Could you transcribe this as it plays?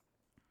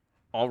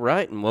All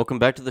right, and welcome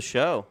back to the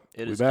show.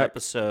 It We is back.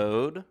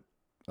 episode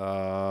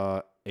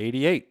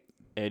 88.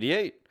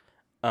 88.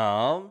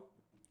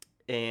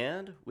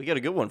 And we got a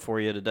good one for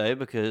you today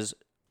because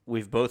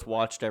we've both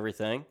watched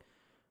everything,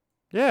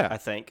 I Yeah.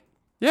 think.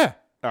 Yeah.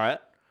 All right.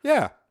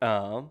 Yeah.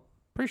 How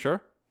Pretty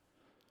sure.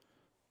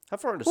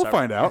 far into We'll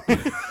find out.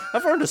 How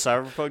far into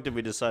Cyberpunk did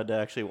we decide to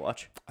actually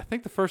watch? I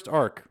think the first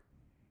arc.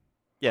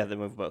 Yeah, then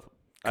we've both.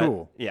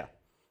 Cool. Yeah.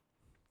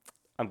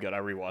 I'm good. I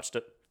rewatched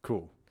it.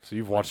 Cool. So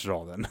you've watched it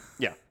all then.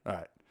 Yeah. All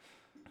right.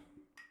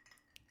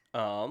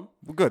 Um,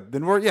 Well, good.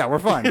 Then we're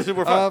fine.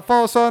 We're fine.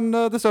 Follow us on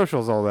the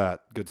socials, all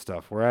that good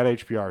stuff. We're at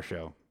HPR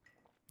Show.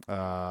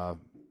 The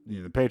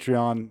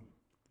Patreon.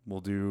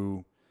 We'll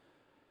do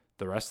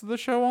the rest of the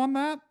show on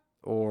that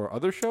or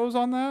other shows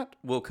on that.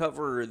 we'll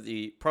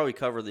probably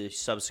cover the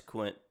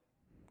subsequent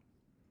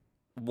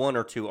one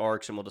or two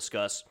arcs, and we'll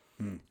discuss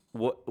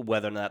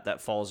whether or not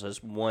that falls as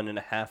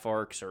 1.5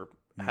 arcs or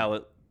how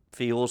it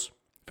feels.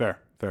 Fair.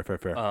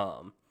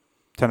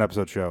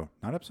 10-episode show.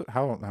 Not episode.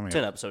 How many?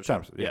 10 episodes. 10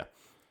 episodes, Yeah.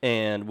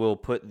 And we'll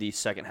put the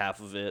second half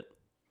of it,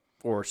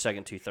 or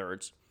second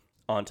 2/3,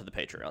 onto the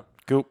Patreon.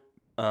 Cool.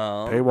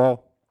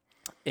 Paywall.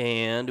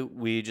 And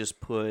we just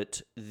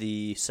put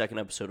the second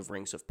episode of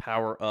Rings of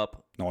Power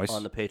up Nice.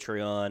 on the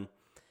Patreon.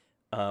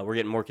 We're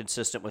getting more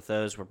consistent with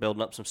those. We're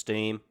building up some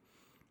steam.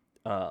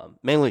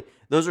 Mainly,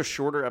 those are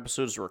shorter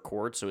episodes to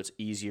record, so it's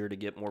easier to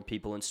get more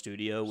people in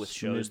studio with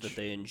shows that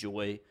they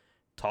enjoy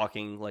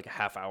talking like a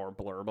half-hour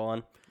blurb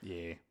on.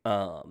 Yeah.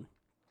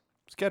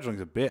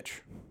 Scheduling's a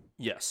bitch.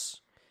 Yes.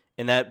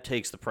 And that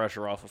takes the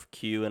pressure off of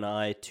Q and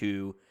I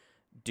to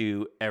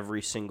do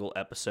every single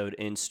episode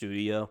in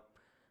studio.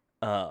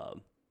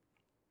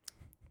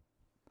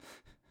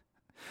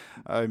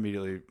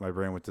 My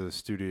brain went to the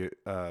studio.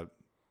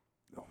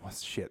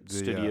 What's shit?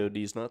 Studio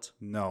D's Nuts?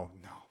 No.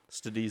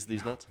 Studies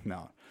These Nuts?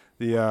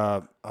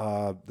 The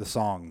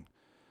song.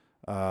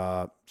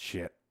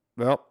 Shit.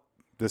 Well,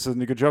 this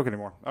isn't a good joke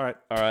anymore. All right.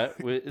 All right.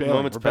 Bailing,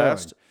 Moments we're bailing.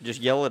 passed.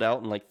 Just yell it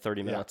out in like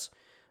 30 minutes.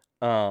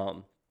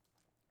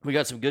 We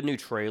got some good new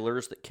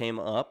trailers that came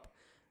up.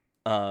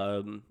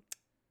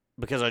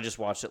 Because I just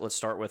watched it, let's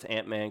start with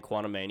Ant-Man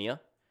Quantumania.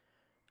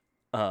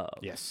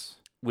 Yes.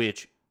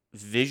 Which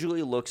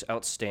visually looks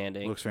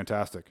outstanding. Looks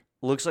fantastic.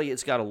 Looks like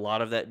it's got a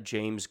lot of that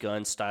James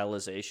Gunn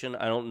stylization.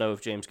 I don't know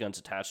if James Gunn's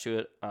attached to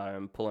it.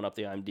 I'm pulling up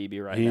the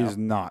IMDb right now. He's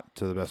not,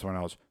 to the best of my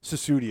knowledge.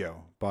 Susudio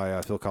by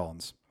Phil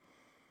Collins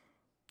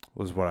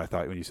was what I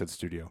thought when you said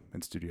studio.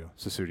 In studio.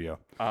 Susudio.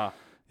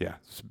 Yeah.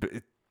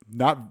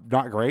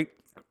 Not great.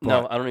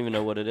 No, I don't even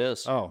know what it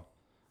is. Oh.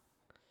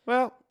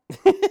 Well.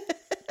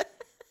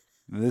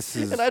 This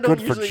is And I don't good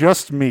for usually-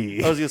 just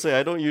me. I was going to say,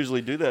 I don't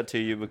usually do that to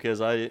you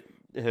because I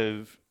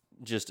have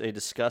just a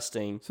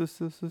disgusting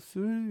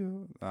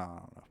Susudio. I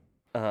don't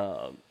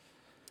know.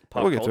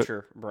 pop We'll get to it.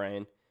 culture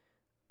brain.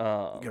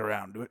 Get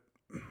around to it.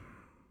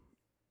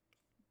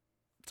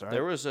 It's all right.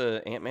 There was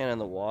a Ant-Man and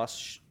the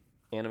Wasp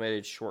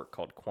animated short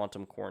called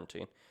Quantum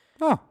Quarantine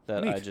Oh,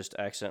 that neat. I just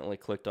accidentally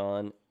clicked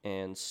on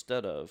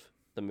instead of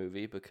the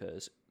movie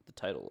because the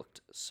title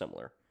looked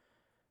similar.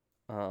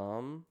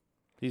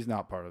 He's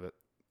not part of it.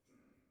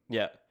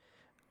 Yeah.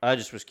 I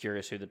just was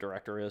curious who the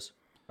director is.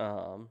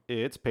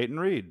 It's Peyton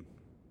Reed.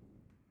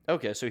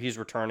 Okay, so he's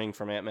returning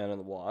from Ant-Man and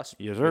the Wasp,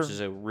 Yes, sir. which is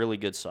a really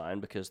good sign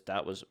because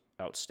that was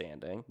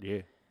outstanding. Yeah,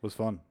 it was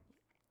fun.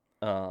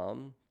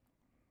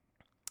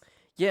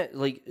 Yeah,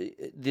 like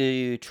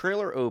the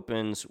trailer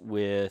opens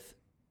with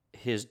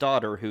his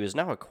daughter, who is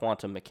now a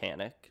quantum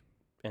mechanic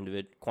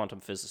and quantum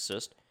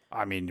physicist.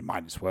 I mean, it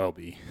might as well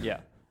be.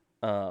 Yeah,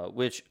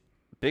 which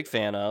big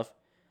fan of.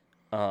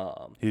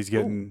 He's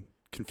getting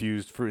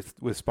confused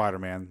with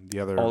Spider-Man, the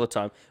other. All the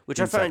time, which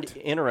I find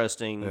insect.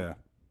 interesting. Yeah.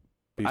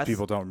 Because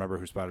people don't remember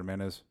who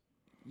Spider-Man is.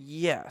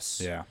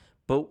 Yes. Yeah.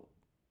 But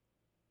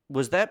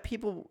was that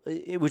people?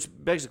 Which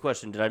begs the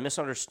question: did I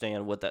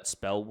misunderstand what that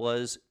spell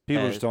was?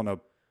 People as just don't know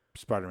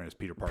Spider-Man is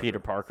Peter Parker. Peter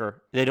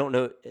Parker. They don't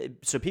know.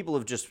 So people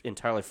have just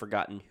entirely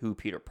forgotten who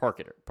Peter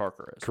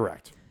Parker is.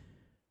 Correct.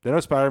 They know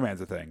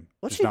Spider-Man's a thing.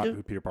 What's just he not do-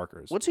 who Peter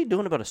Parker is. What's he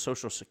doing about a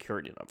social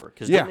security number?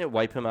 Because Yeah. didn't it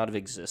wipe him out of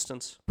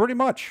existence? Pretty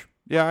much.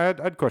 Yeah, I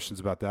had questions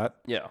about that.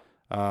 Yeah.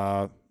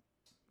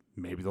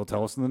 Maybe they'll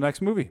tell us in the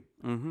next movie.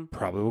 Mm-hmm.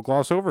 Probably we'll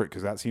gloss over it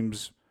because that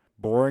seems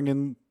boring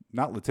and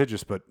not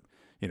litigious, but,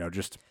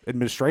 just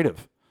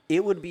administrative.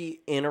 It would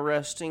be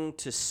interesting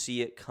to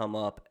see it come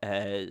up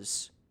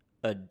as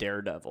a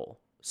Daredevil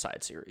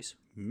side series,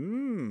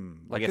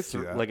 like I could see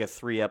that. like a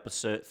 3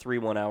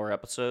 1-hour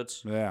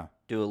episodes. Yeah.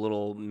 Do a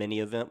little mini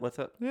event with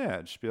it.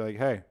 Yeah, just be like,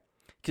 hey,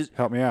 'Cause-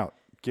 help me out.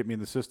 Get me in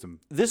the system.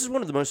 This is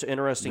one of the most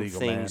interesting Legal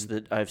things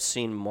man. that I've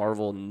seen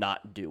Marvel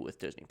not do with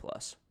Disney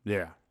Plus.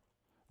 Yeah.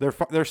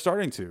 They're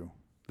starting to.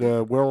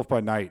 The Werewolf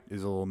by Night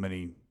is a little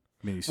mini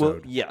Well,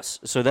 sode. yes,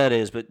 so that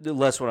is, but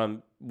less what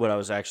I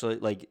was actually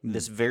like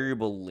this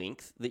variable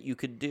length that you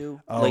could do.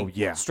 Oh, like,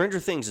 yeah. Stranger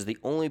Things is the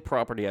only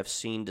property I've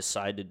seen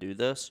decide to do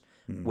this,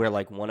 where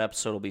like one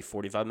episode will be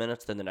 45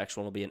 minutes, then the next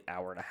one will be an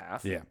hour and a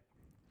half. Yeah.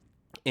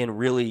 And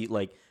really,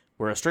 like,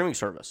 we're a streaming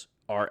service.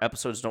 our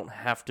episodes don't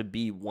have to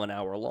be 1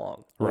 hour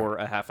long or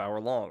a half hour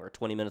long or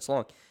 20 minutes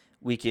long.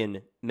 We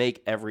can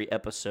make every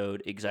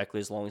episode exactly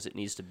as long as it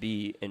needs to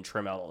be and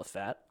trim out all the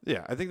fat.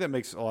 Yeah, I think that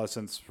makes a lot of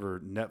sense for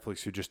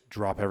Netflix to just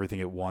drop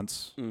everything at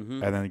once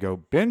and then go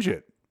binge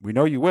it. We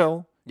know you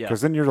will. Yeah.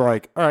 Because then you're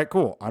like, all right,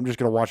 cool. I'm just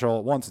going to watch it all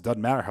at once. It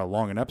doesn't matter how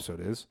long an episode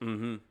is.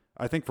 Mm-hmm.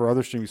 I think for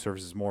other streaming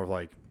services, more of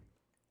like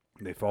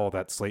they follow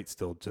that slate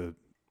still to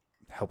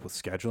help with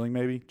scheduling,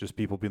 maybe. Just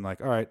people being like,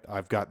 all right,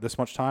 I've got this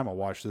much time. I'll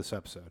watch this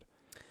episode.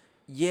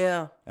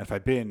 Yeah. And if I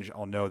binge,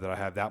 I'll know that I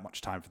have that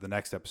much time for the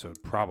next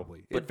episode,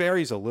 probably. But it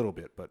varies a little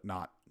bit, but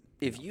not.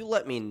 If you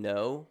let me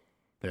know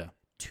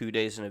 2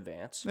 days in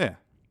advance, Yeah.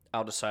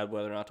 I'll decide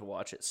whether or not to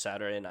watch it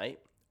Saturday night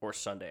or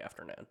Sunday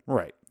afternoon.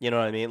 Right. You know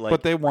what I mean? Like,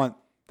 But they want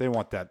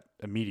that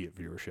immediate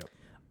viewership.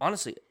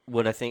 honestly,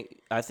 what I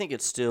think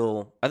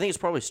it's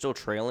probably still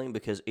trailing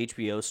because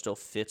HBO still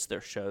fits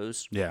their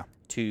shows Yeah.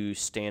 to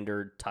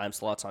standard time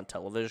slots on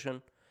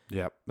television.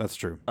 Yeah, that's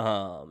true.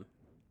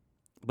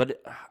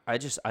 But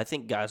I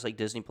think guys like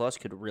Disney Plus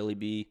could really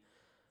be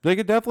They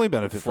could definitely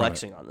benefit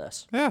flexing on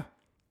this. from it. Yeah.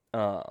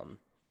 Um,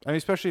 I mean,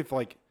 especially if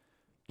like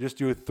just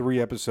do a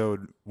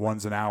 3-episode,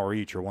 one's an hour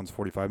each or one's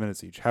 45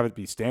 minutes each. Have it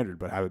be standard,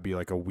 but have it be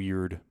like a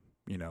weird,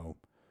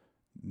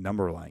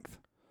 number length.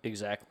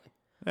 exactly.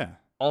 Yeah.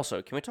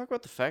 Also, can we talk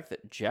about the fact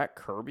that Jack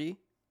Kirby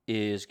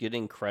is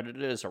getting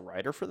credited as a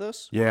writer for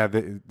this? Yeah,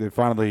 they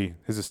finally,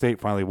 his estate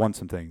finally won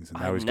some things. And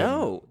now I he's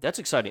know. That's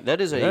exciting. That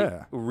is a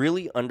Yeah.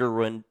 really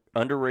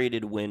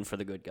underrated win for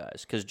the good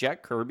guys because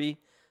Jack Kirby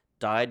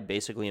died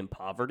basically in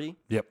poverty.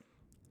 Yep.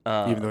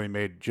 Even though he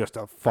made just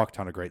a fuck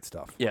ton of great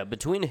stuff. Yeah,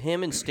 between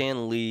him and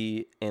Stan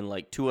Lee and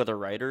like 2 other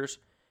writers,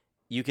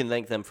 you can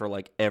thank them for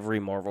like every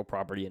Marvel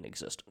property in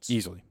existence.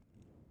 Easily.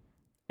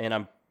 And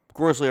I'm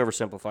grossly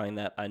oversimplifying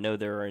that. I know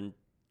there are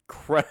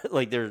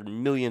there's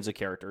millions of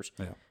characters.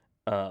 Yeah.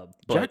 But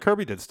Jack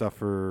Kirby did stuff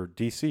for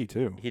DC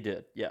too. he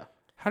did, yeah.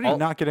 How did he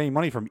not get any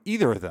money from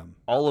either of them?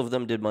 All of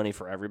them did money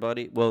for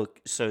everybody. Well,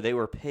 so they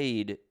were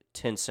paid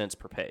 10 cents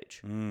per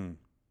page.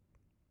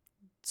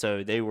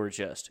 So they were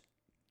just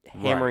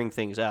hammering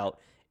things out.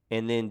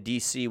 And then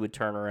DC would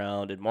turn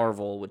around and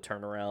Marvel would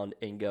turn around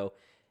and go,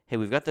 hey,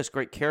 we've got this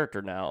great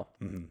character now,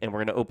 and we're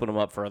going to open him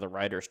up for other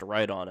writers to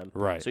write on him.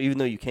 Right. So even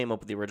though you came up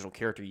with the original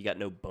character, you got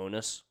no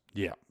bonus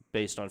Yeah.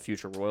 based on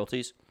future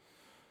royalties.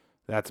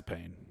 That's a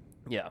pain.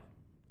 Yeah.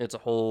 It's a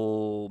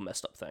whole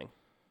messed up thing.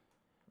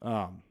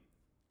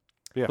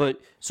 Yeah.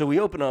 But so we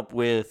open up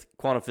with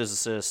quantum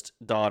physicist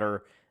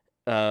daughter.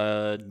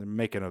 They're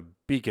making a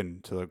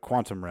beacon to the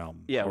quantum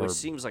realm. Yeah, which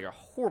seems like a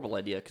horrible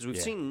idea because we've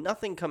seen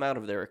nothing come out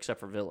of there except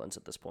for villains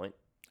at this point.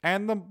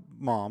 And the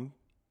mom.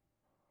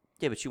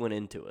 Yeah, but she went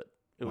into it.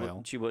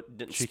 Well,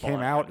 didn't. She spawn came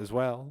out right. as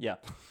well. Yeah.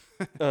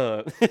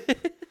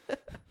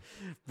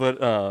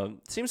 But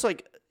seems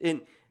like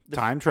in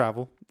Time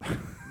travel.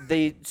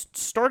 they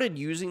started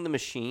using the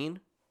machine.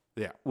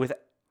 Yeah. With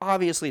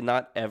obviously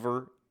not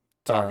ever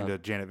Talking to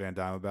Janet Van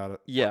Dyne about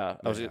it. Yeah,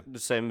 I was going to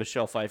say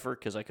Michelle Pfeiffer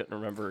because I couldn't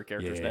remember her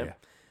character's name.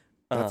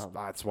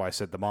 That's why I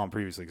said the mom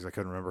previously because I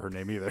couldn't remember her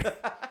name either.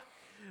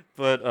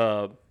 But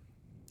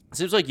it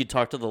seems like you would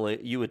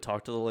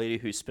talk to the lady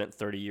who spent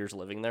 30 years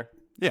living there.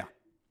 Yeah.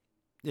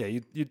 Yeah,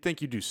 you'd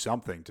think you'd do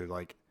something to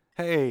like,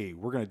 hey,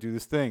 we're going to do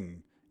this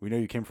thing. We know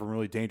you came from a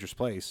really dangerous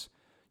place.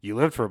 You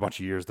lived for a bunch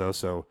of years, though,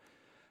 so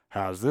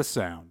how's this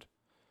sound?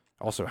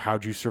 Also,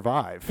 how'd you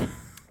survive?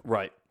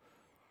 Right.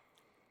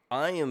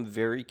 I am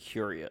very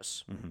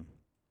curious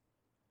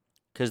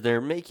because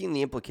they're making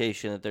the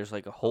implication that there's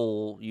like a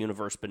whole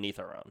universe beneath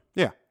our own.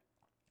 Yeah.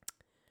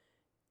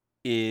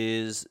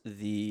 Is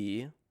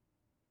the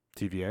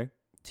TVA?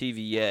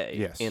 TVA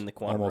Yes. in the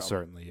quantum almost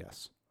realm? certainly,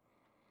 yes.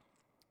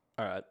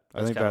 All right.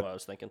 I That's think kind of that- what I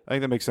was thinking. I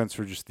think that makes sense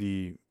for just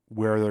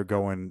where they're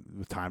going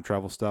with time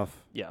travel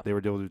stuff. Yeah. They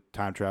were able to do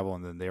time travel,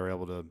 and then they were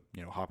able to,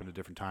 hop into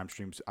different time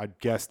streams. I'd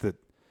guess that,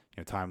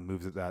 time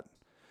moves at that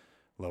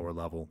lower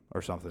level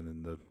or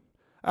something.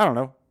 I don't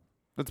know.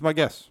 That's my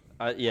guess.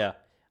 Yeah.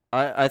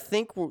 I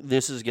think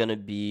this is going to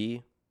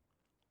be...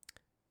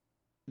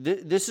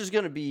 This is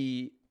going to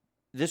be...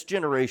 This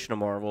generation of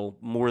Marvel,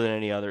 more than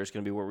any other, is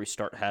going to be where we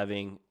start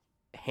having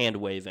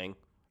hand-waving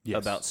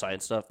about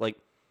science stuff. Like,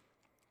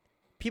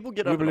 people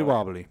get up Wibbly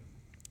wobbly.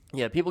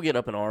 Yeah, people get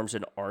up in arms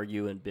and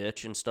argue and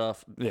bitch and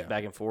stuff Yeah.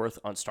 back and forth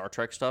on Star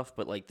Trek stuff,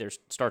 but like there's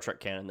Star Trek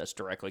canon that's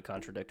directly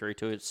contradictory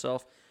to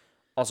itself.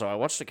 Also, I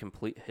watched a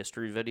complete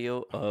history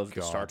video of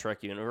the Star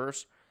Trek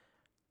universe.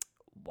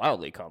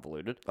 Wildly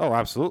convoluted. Oh,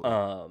 absolutely.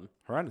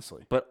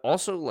 Horrendously. But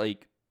also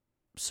like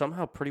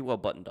somehow pretty well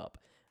buttoned up.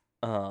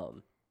 A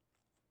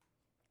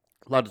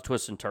lot of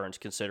twists and turns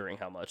considering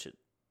how much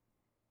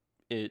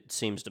it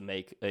seems to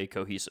make a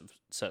cohesive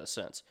set of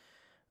sense.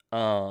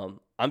 I'm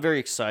very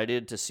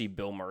excited to see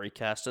Bill Murray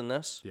cast in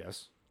this.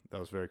 Yes, that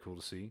was very cool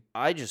to see.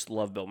 I just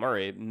love Bill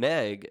Murray.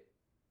 Meg,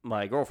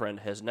 my girlfriend,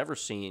 has never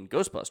seen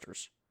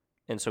Ghostbusters.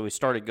 And so we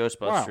started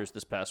Ghostbusters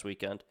this past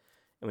weekend,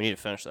 and we need to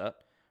finish that.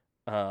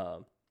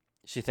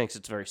 She thinks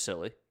it's very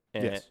silly.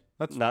 And Yes,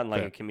 that's not in like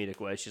fair. a comedic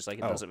way. She's like,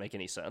 it doesn't make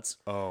any sense.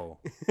 Oh.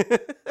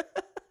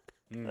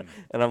 And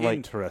I'm like,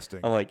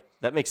 Interesting.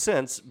 that makes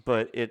sense,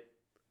 but it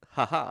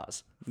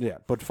ha-has. Yeah,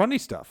 but funny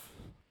stuff.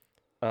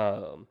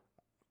 Um,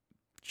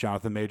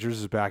 Jonathan Majors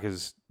is back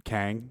as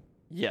Kang.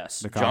 yes,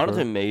 The Conqueror.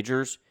 Jonathan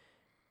Majors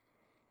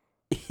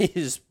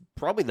is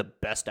probably the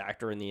best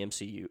actor in the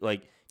MCU.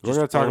 Like, We're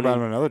going to talk about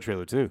him in another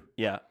trailer, too.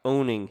 Yeah,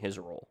 owning his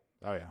role.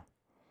 Oh, yeah.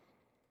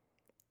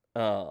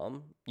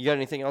 You got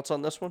anything else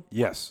on this one?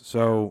 Yes.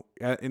 So,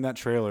 in that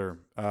trailer,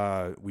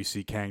 we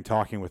see Kang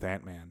talking with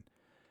Ant-Man.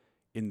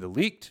 In the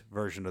leaked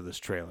version of this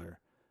trailer,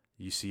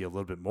 you see a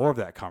little bit more of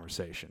that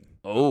conversation.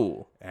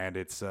 Oh. And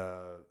it's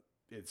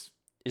Is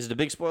it a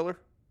big spoiler?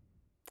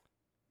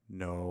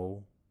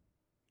 No.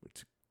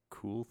 It's a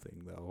cool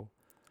thing, though.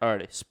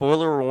 Alrighty.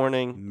 Spoiler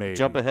warning. Maybe.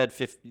 Jump ahead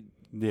 15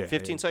 Yeah.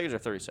 seconds or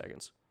 30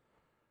 seconds?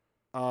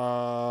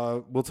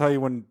 We'll tell you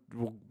when.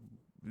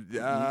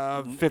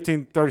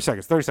 15, 30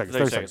 seconds. 30 seconds.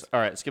 30 seconds. All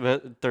right. Skip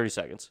ahead 30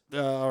 seconds.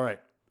 All right.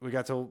 We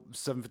got till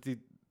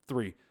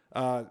 7:53.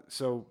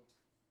 So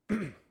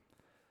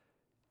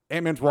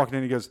Ant-Man's walking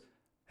in. He goes,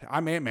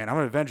 I'm Ant-Man. I'm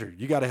an Avenger.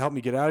 You got to help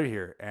me get out of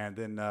here. And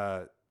then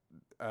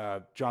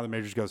Jonathan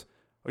Majors goes,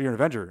 oh, you're an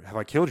Avenger. Have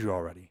I killed you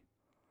already?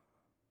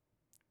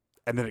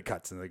 And then it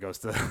cuts and it goes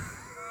to...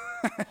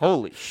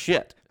 Holy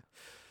shit.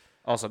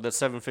 Also, that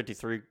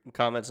 7:53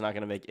 comment's not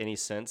going to make any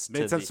sense.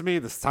 Made sense to me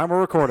this time we're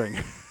recording.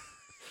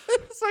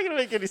 It's not going to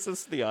make any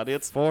sense to the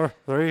audience. 4,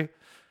 3,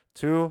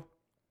 2,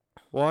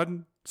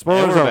 1.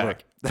 Spoilers over.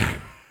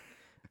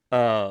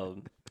 Back.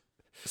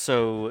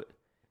 So,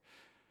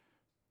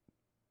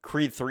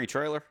 Creed 3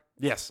 trailer?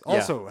 Yes.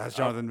 Also has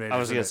Jonathan Majors. I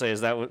was going to say,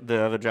 is that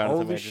the other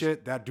Jonathan Majors? Holy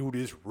shit, that dude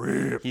is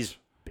ripped. He's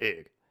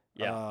big.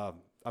 Yeah.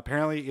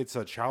 Apparently, it's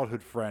a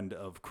childhood friend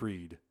of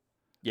Creed.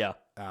 Yeah.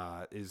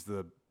 Is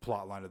the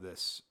plot line of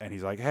this. And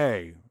he's like,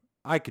 hey,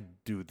 I could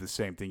do the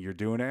same thing you're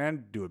doing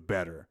and do it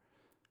better.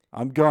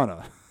 I'm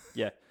gonna.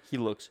 Yeah, he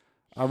looks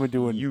I've been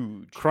doing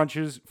huge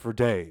crunches for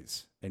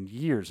days and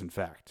years, in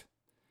fact.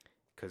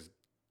 Because,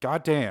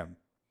 goddamn,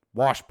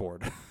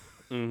 washboard.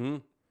 Mm-hmm.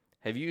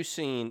 Have you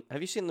seen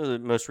the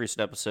most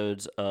recent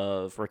episodes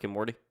of Rick and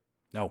Morty?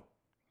 No.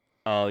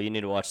 Oh, you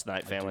need to watch the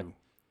Night Family.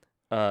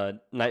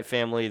 Night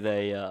Family,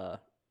 they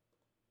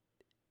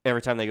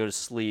every time they go to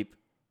sleep,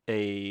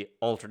 a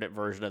alternate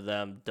version of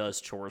them does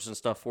chores and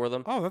stuff for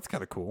them. Oh, that's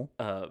kind of cool.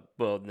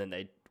 Well, then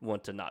they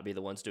want to not be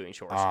the ones doing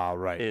chores. Ah,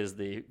 right. Is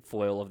the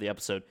foil of the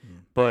episode.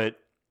 But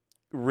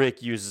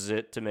Rick uses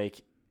it to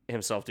make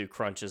himself do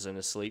crunches in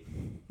his sleep.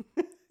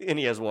 And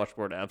he has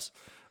washboard abs.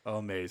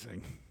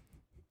 Amazing.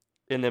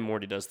 And then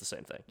Morty does the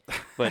same thing.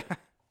 But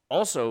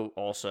also,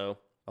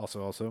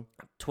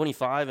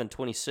 25 and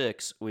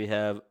 26, we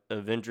have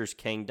Avengers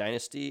Kang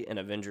Dynasty and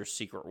Avengers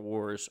Secret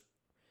Wars.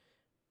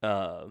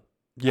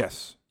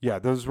 Yes. Yeah,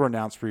 those were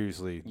announced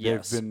previously.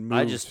 Yes. They've been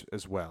moved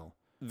as well.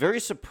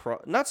 Very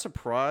not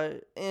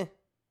surprised.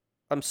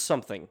 I'm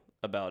something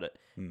about it.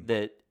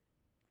 That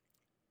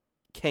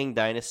Kang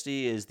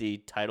Dynasty is the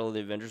title of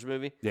the Avengers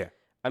movie. Yeah.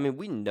 I mean,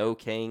 we know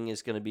Kang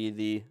is going to be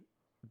the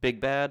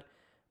big bad,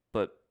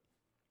 but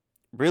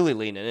really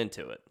leaning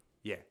into it.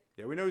 Yeah.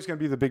 Yeah, we know he's going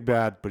to be the big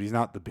bad, but he's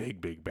not the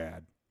big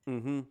bad.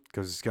 Mm-hmm.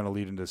 Because it's going to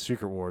lead into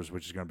Secret Wars,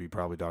 which is going to be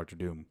probably Doctor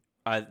Doom.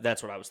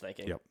 That's what I was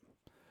thinking. Yep.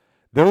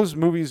 Those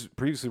movies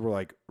previously were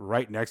like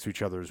right next to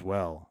each other as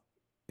well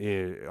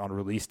on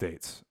release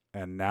dates,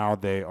 and now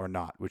they are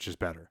not, which is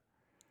better.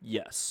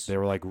 Yes. They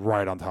were like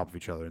right on top of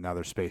each other, and now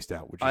they're spaced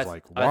out, which is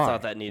like, why? I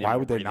thought that needed why more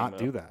would they breathing not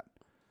do room. that?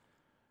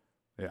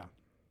 Yeah.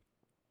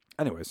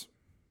 Anyways,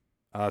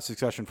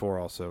 Succession 4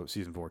 also,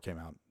 Season 4 came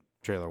out,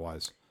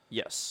 trailer-wise.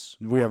 Yes.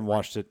 We haven't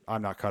watched it.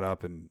 I'm not caught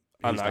up, and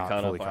I'm he's not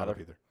caught fully up caught up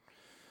either. either.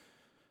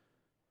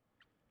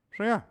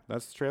 So yeah,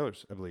 that's the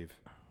trailers, I believe.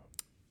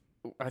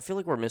 I feel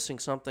like we're missing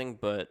something,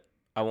 but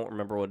I won't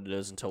remember what it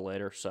is until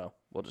later, so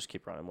we'll just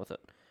keep running with it.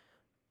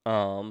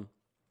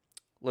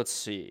 Let's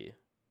see.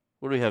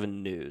 What do we have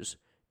in news?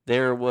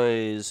 There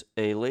was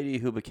a lady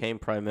who became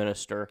prime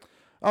minister.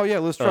 Oh yeah,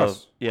 Liz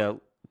Truss.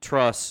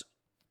 Truss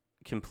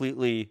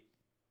completely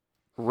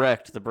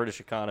wrecked the British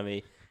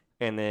economy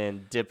and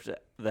then dipped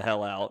the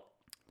hell out.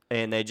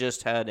 And they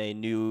just had a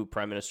new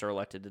prime minister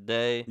elected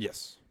today.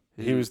 Yes.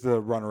 He was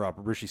the runner-up,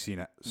 Rishi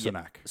Sunak.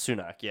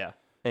 Sunak, yeah.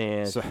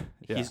 And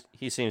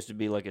he seems to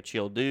be like a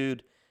chill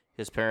dude.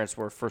 His parents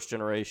were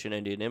first-generation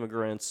Indian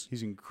immigrants.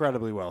 He's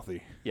incredibly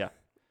wealthy. Yeah.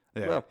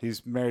 Yeah, well,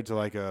 he's married to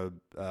like a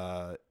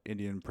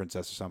Indian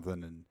princess or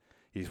something, and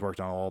he's worked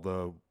on all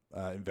the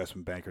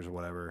investment bankers or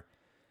whatever.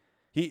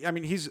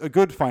 He's a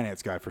good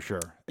finance guy for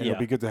sure. And it'll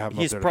be good to have him.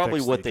 He's up there probably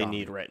to fix what the they economy.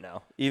 need right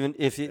now. Even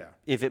if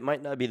it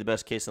might not be the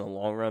best case in the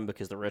long run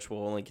because the rich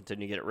will only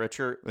continue to get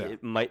richer,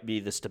 it might be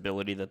the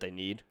stability that they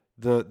need.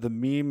 The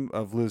meme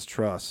of Liz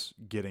Truss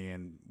getting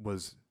in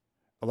was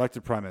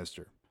elected prime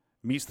minister,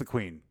 meets the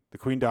Queen. The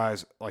Queen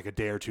dies like a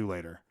day or two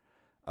later.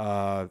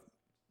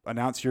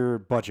 Announce your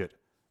budget.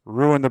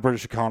 Ruin the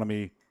British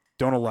economy.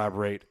 Don't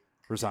elaborate.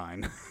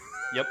 Resign.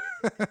 Yep.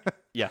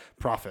 Yeah.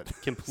 Profit.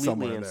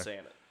 Completely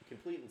insanity.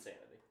 Complete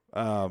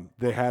insanity.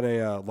 They had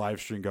a live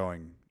stream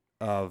going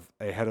of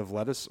a head of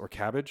lettuce or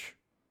cabbage,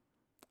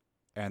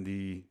 and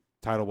the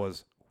title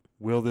was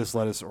will this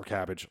lettuce or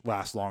cabbage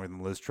last longer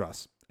than Liz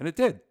Truss? And it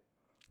did.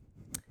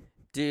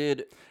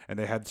 And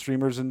they had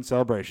streamers and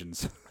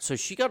celebrations. So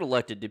she got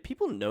elected. Did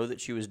people know that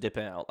she was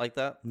dipping out like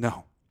that?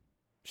 No.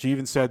 She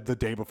even said the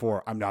day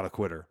before, I'm not a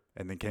quitter.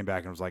 And then came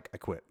back and was like, I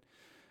quit.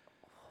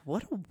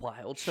 What a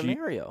wild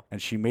scenario.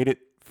 And she made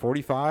it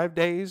 45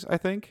 days, I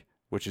think,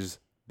 which is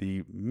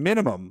the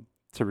minimum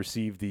to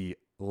receive the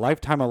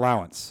lifetime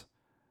allowance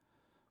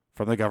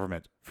from the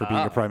government for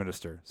being a prime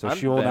minister. So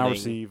she will now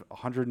receive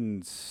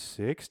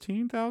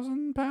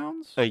 116,000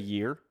 pounds a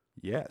year.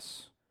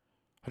 Yes,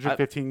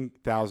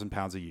 115,000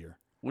 pounds a year.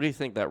 What do you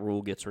think that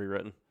rule gets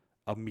rewritten?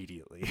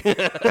 Immediately.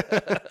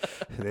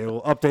 They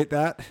will update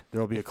that.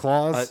 There will be a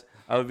clause.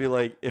 I would be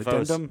like, if I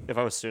was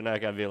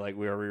Sunak, I'd be like,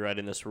 we are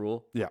rewriting this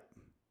rule. Yeah.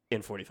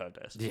 In 45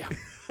 days. Yeah.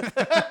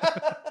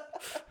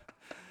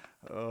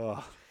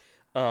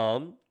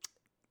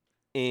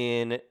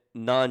 In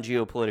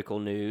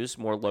non-geopolitical news,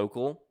 more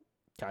local,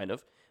 kind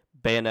of,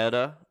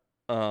 Bayonetta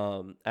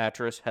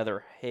actress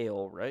Heather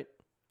Hale, right?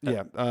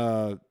 Yeah.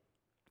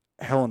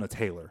 Helena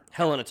Taylor.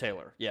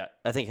 Yeah.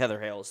 I think Heather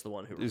Hale is the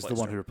one who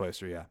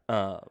replaced her, yeah.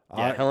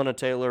 Helena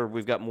Taylor,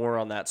 we've got more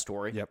on that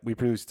story. Yep, we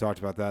previously talked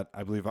about that.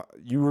 I believe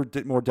you were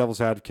more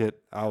devil's advocate.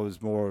 I was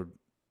more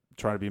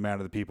trying to be a man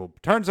of the people.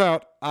 Turns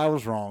out I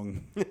was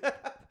wrong.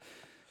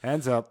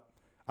 Hands up.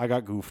 I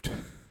got goofed.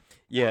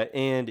 Yeah,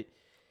 and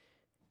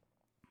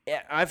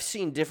I've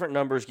seen different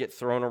numbers get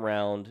thrown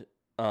around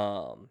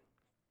that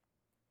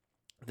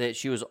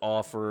she was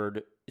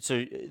offered.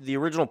 So the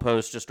original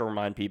post, just to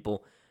remind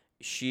people,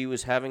 she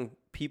was having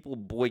people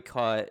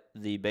boycott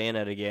the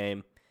Bayonetta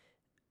game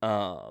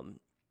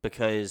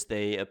because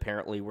they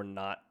apparently were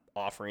not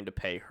offering to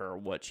pay her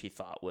what she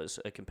thought was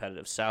a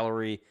competitive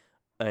salary,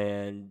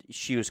 and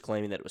she was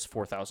claiming that it was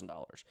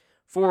 $4,000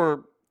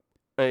 for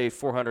a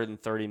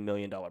 $430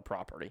 million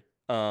property.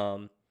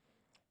 So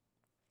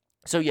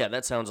yeah,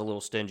 that sounds a little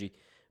stingy,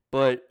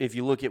 but if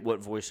you look at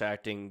what voice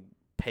acting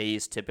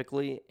pays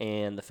typically,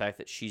 and the fact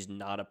that she's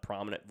not a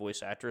prominent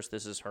voice actress,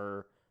 this is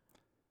her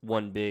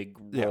one big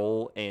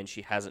role, and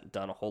she hasn't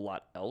done a whole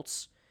lot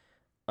else.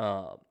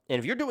 And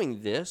if you're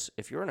doing this,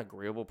 if you're an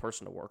agreeable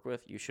person to work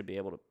with, you should be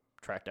able to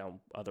track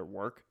down other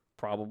work,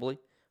 probably,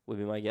 would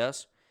be my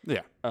guess.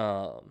 Yeah.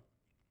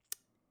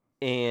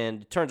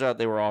 And it turns out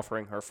they were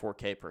offering her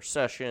 $4K per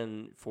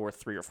session for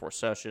 3 or 4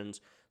 sessions,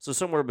 so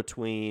somewhere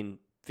between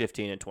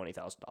 $15,000 and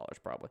 $20,000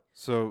 probably.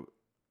 So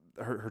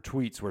her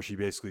tweets where she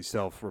basically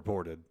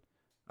self-reported,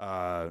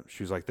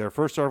 she was like, their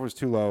first offer was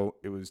too low.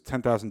 It was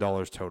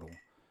 $10,000 total.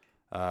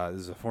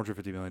 This is a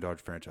 $450 million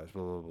franchise,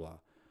 blah, blah,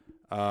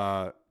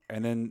 blah.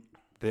 And then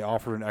they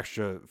offered an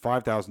extra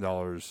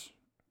 $5,000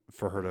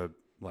 for her to,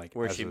 like,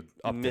 where she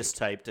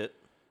mistyped it.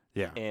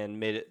 Yeah. And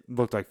made it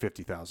looked like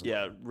 50,000.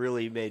 Yeah,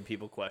 really made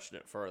people question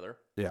it further.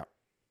 Yeah.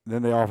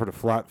 Then they offered a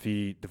flat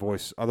fee to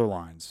voice other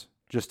lines,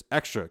 just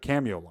extra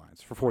cameo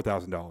lines for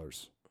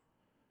 $4,000.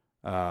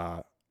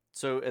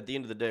 So at the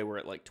end of the day, we're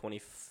at like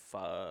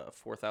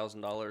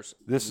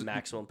 $4,000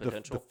 maximum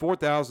potential. The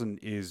 $4,000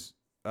 is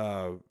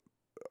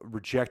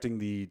rejecting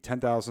the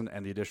 $10,000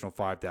 and the additional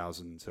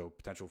 $5,000, so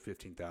potential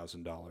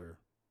 $15,000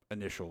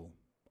 initial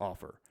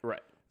offer. Right.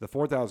 The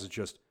 $4,000 is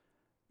just,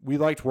 we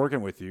liked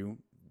working with you.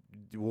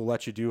 We'll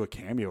let you do a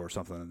cameo or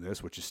something in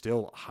this, which is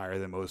still higher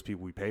than most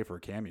people we pay for a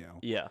cameo.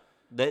 Yeah.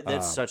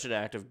 That's such an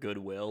act of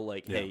goodwill.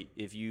 Like, hey,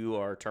 if you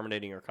are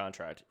terminating your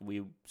contract,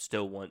 we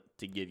still want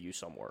to give you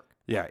some work.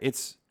 Yeah,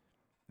 it's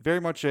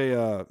very much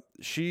a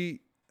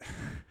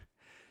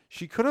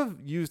she could have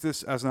used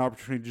this as an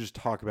opportunity to just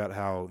talk about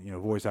how, you know,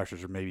 voice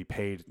actors are maybe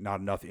paid not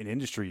enough in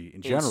industry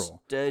in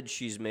general. Instead,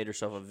 she's made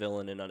herself a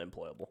villain and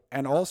unemployable.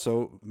 And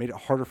also made it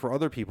harder for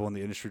other people in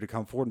the industry to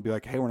come forward and be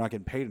like, hey, we're not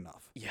getting paid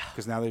enough. Yeah.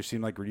 Because now they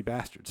seem like greedy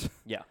bastards.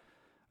 Yeah.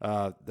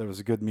 There was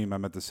a good meme I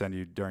meant to send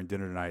you during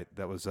dinner tonight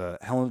that was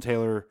Helen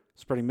Taylor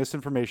spreading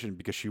misinformation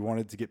because she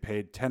wanted to get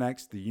paid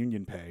 10x the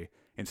union pay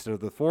instead of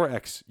the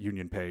 4x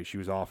union pay she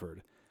was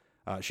offered.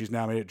 She's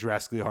now made it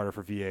drastically harder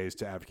for VAs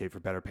to advocate for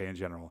better pay in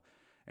general.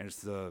 And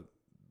it's the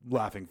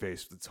laughing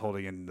face that's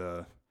holding in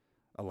a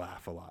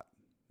laugh a lot.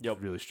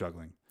 Yep. Really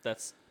struggling.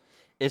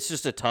 It's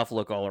just a tough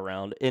look all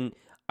around. And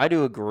I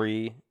do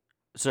agree.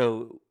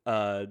 So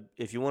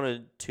if you want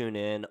to tune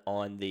in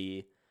on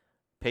the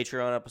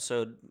Patreon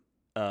episode,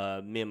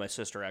 me and my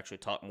sister actually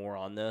talk more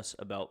on this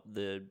about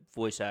the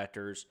voice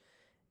actors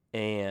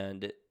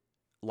and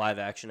live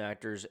action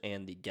actors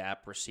and the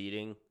gap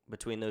receding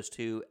between those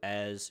two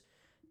as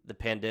the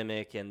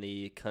pandemic and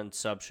the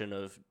consumption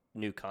of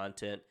new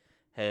content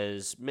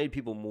has made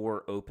people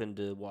more open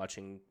to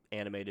watching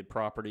animated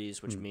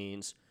properties, which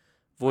means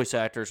voice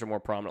actors are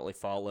more prominently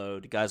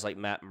followed. Guys like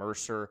Matt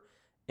Mercer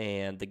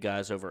and the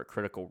guys over at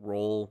Critical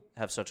Role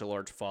have such a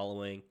large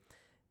following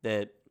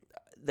that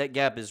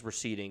gap is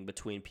receding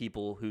between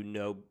people who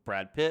know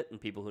Brad Pitt and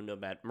people who know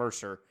Matt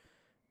Mercer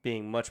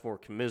being much more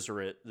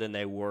commiserate than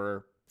they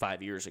were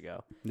 5 years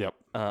ago. Yep.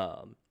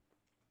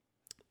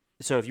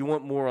 So if you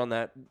want more on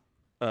that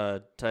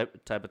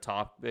type of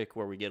topic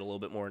where we get a little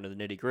bit more into the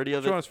nitty-gritty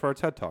of it. Join us for our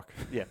TED Talk.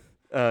 Yeah.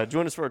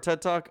 Join us for our TED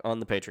Talk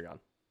on the Patreon.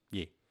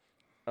 Yeah.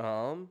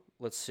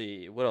 Let's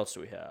see. What else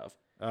do we have?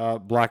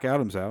 Black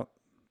Adam's out,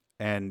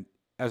 and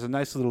as a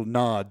nice little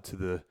nod to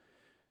the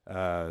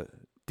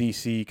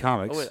DC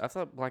Comics. Oh wait, I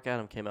thought Black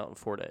Adam came out in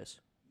 4 days.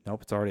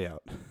 Nope, it's already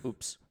out.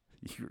 Oops.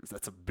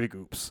 That's a big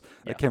oops.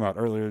 Yeah. That came out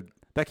earlier.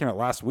 That came out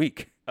last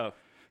week. Oh,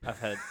 I've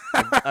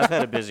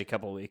had a busy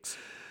couple weeks.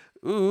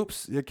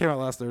 Oops, it came out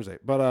last Thursday.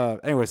 But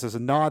anyways, as a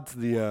nod to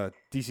the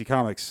DC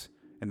Comics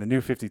and the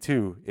new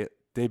 52, it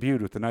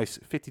debuted with a nice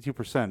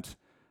 52%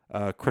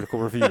 critical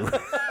review.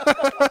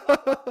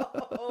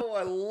 Oh,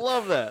 I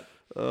love that.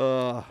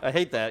 I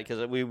hate that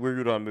because we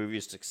root on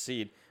movies to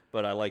succeed,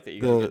 but I like that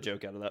you got a good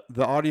joke out of that.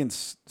 The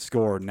audience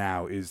score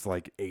now is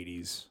like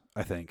 80s,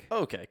 I think.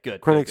 Okay,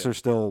 good. Critics are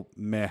still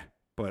meh,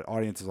 but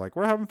audience is like,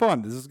 we're having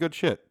fun. This is good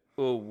shit.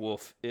 Oh,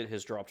 woof. It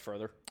has dropped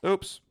further.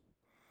 Oops.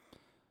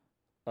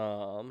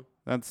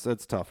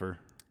 That's tougher.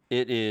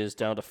 It is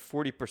down to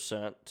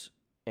 40%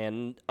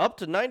 and up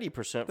to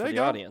 90% for the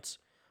go. audience,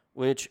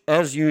 which,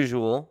 as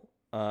usual,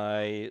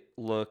 I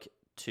look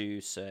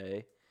to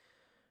say,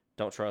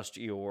 don't trust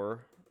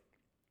your...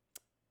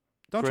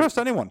 Don't trust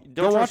anyone.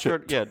 Go watch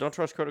it. Yeah, don't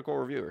trust critical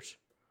reviewers.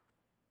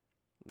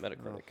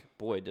 Metacritic.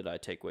 Boy, did I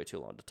take way too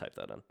long to type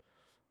that in.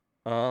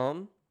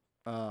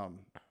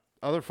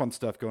 Other fun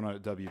stuff going on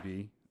at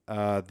WB.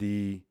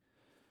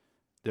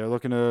 They're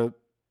looking to,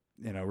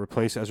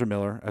 replace Ezra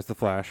Miller as the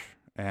Flash,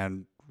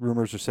 and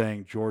rumors are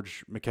saying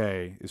George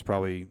McKay is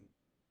probably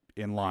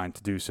in line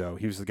to do so.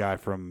 He was the guy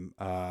from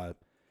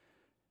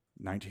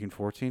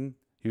 1914.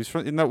 He was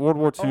in that World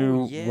War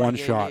II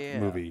one-shot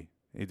movie.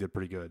 He did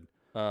pretty good.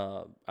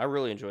 I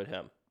really enjoyed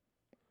him.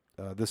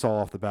 This all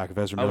off the back of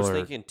Ezra Miller. I was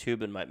thinking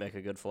Tubin might make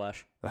a good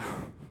Flash.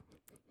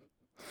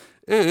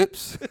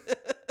 Oops.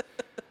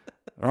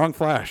 Wrong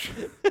Flash.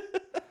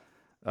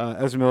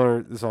 Ezra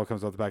Miller, this all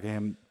comes off the back of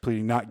him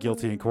pleading not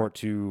guilty in court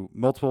to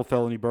multiple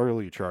felony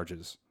burglary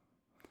charges.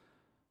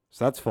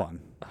 So that's fun.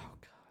 Oh,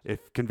 God.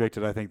 If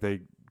convicted, I think they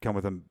come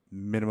with a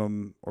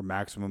minimum or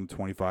maximum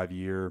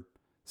 25-year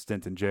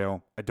stint in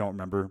jail. I don't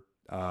remember.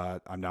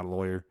 I'm not a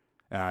lawyer,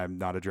 and I'm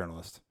not a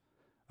journalist.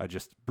 I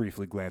just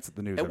briefly glance at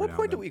the news. At what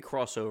point do we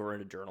cross over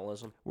into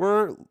journalism?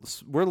 We're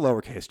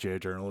lowercase j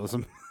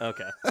journalism.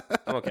 Okay.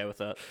 I'm okay with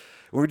that.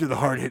 When we do the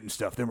hard-hitting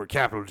stuff, then we're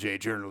capital J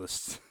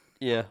journalists.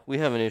 Yeah, we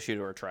haven't issued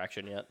a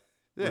retraction yet.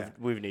 Yeah.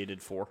 We've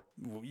needed 4.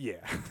 Well, yeah.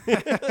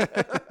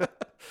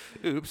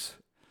 Oops.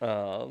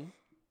 Also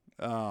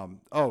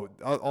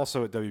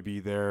at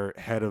WB, they're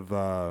head of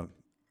the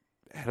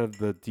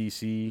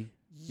DC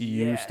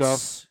EU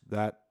stuff.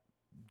 That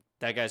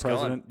guy's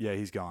president, gone. yeah,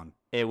 he's gone.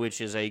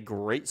 Which is a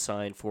great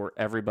sign for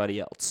everybody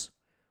else,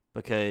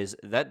 because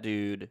that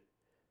dude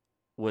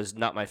was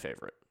not my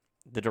favorite.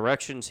 The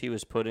directions he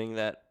was putting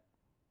that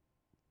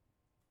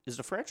is it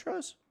a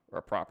franchise or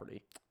a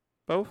property?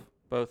 Both.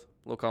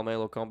 Low column A,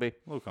 low column B.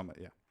 Low comment,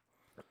 yeah.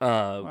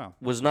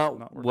 Was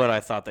not what I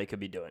thought they could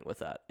be doing with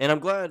that. And I'm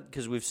glad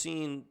because we've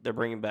seen they're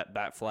bringing back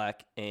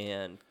Batfleck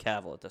and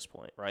Cavill at this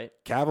point, right?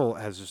 Cavill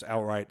has just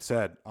outright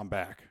said, I'm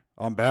back.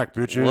 I'm back,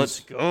 bitches. Let's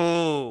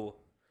go.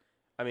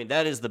 I mean,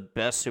 that is the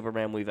best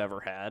Superman we've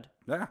ever had.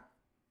 Yeah.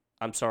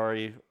 I'm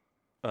sorry,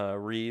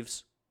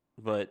 Reeves,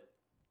 but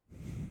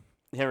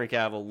Henry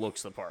Cavill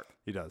looks the part.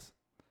 He does.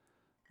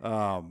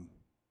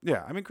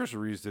 Yeah, I mean,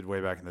 Christopher Reeves did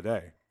way back in the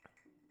day.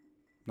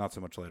 Not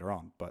so much later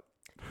on, but...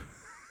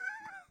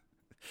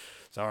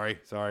 Sorry.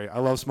 I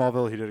love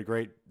Smallville. He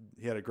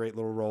had a great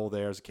little role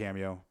there as a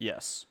cameo.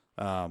 Yes.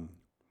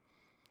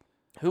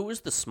 Who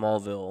was the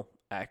Smallville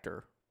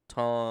actor?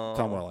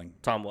 Tom Welling.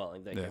 Tom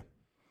Welling, thank you.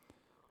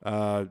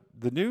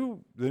 The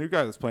new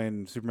guy that's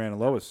playing Superman and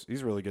Lois,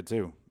 he's really good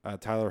too.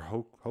 Tyler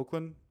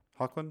Hoechlin,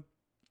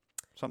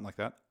 something like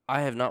that.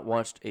 I have not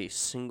watched a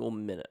single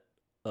minute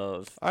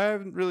of. I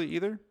haven't really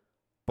either,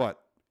 but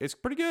it's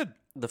pretty good.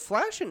 The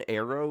Flash and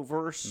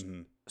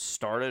Arrowverse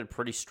started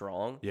pretty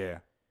strong. Yeah,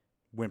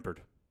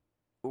 whimpered.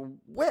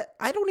 What?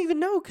 I don't even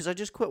know because I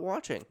just quit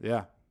watching.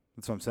 Yeah,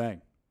 that's what I'm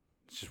saying.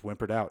 It's just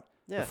whimpered out.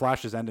 Yeah. The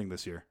Flash is ending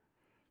this year,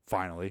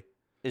 finally.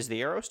 Is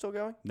the Arrow still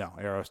going? No,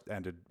 Arrow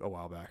ended a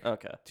while back.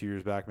 Okay. 2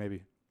 years back,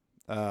 maybe.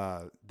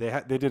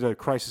 They did a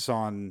Crisis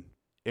on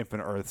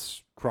Infinite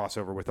Earths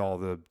crossover with all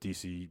the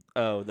DC.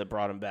 Oh, that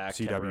brought him back.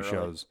 CW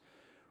shows.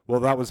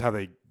 Well, that's how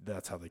they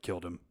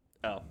killed him.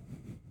 Oh.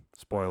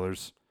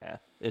 Spoilers. Yeah,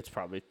 it's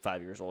probably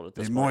 5 years old at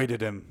this point. point. They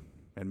moided him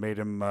and made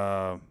him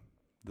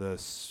the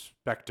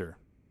Spectre.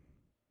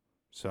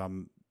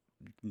 Some,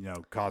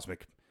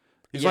 cosmic.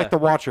 He's like the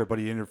Watcher, but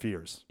he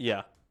interferes.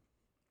 Yeah.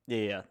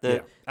 Yeah.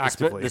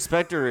 Actively. The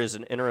Spectre is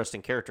an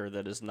interesting character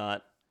that is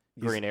not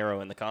Green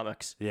Arrow in the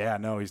comics. Yeah,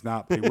 no, he's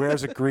not. But he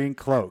wears a green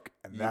cloak,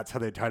 and that's how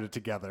they tied it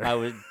together.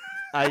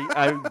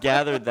 I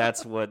gathered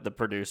that's what the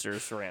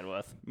producers ran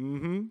with.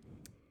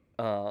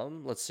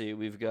 Mm-hmm. Let's see.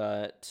 We've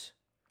got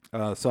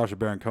Sacha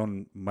Baron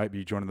Cohen might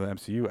be joining the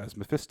MCU as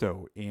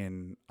Mephisto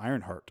in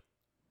Ironheart.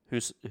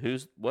 Who's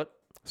what?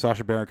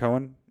 Sacha Baron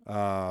Cohen.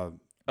 Oh,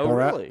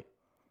 Borat. really?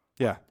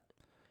 Yeah.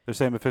 They're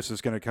saying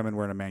Mephisto's going to come in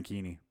wearing a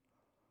mankini.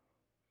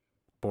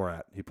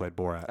 Borat. He played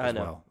Borat I as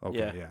know. well.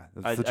 Okay, yeah.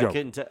 I That's the joke.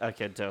 I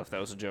couldn't tell if that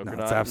was a joke No, or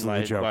it's not.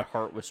 absolutely a joke. My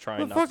heart was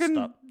trying But not to fucking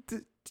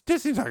stop.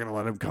 Disney's not gonna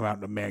let him come out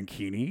in a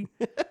mankini.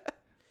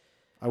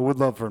 I would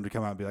love for him to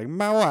come out and be like,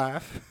 my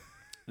wife.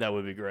 That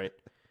would be great.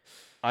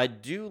 I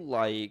do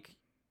like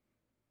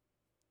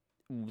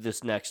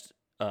this next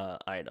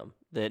item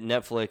that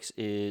Netflix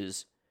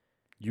is.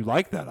 You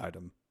like that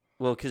item,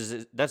 Well,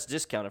 because that's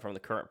discounted from the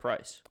current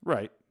price.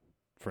 right?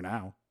 For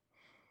now,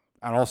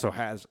 and also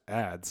has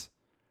ads.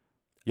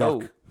 Yuck. Oh.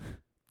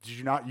 Did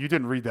you not? You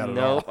didn't read that at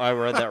No, all. I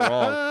read that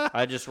wrong.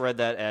 I just read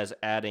that as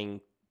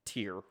adding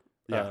tier.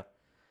 Yeah.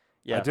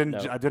 Yeah. I didn't.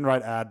 No. I didn't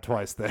write ad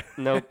twice there.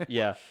 Nope.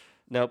 Yeah.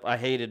 Nope. I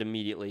hate it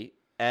immediately.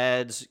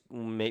 Ads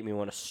make me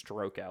want to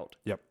stroke out.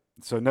 Yep.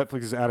 So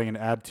Netflix is adding an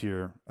ad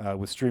tier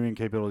with streaming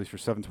capabilities for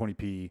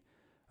 720p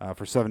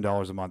for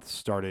 $7 a month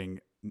starting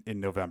in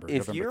November.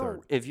 November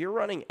 3rd. If you're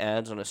running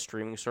ads on a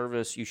streaming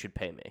service, you should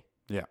pay me.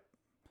 Yeah.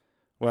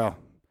 Well,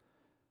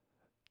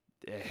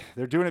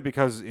 they're doing it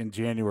because in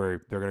January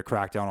they're going to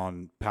crack down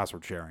on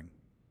password sharing.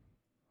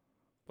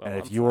 Well, And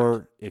I'm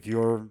if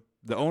you're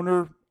the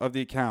owner of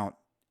the account,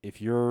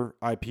 if your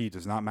IP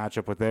does not match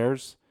up with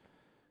theirs,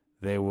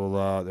 they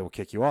will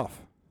kick you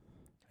off,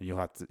 and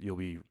you'll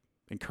be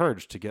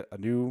encouraged to get a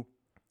new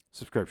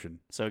subscription.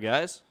 So,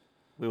 guys,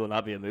 we will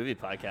not be a movie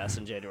podcast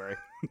in January.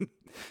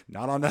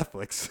 Not on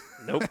Netflix.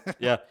 Nope.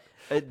 Yeah.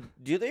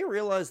 Do they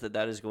realize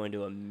that is going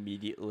to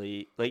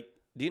immediately Do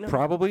you know?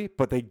 Probably,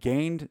 but they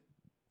gained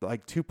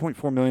like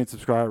 2.4 million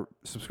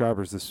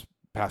subscribers this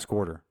past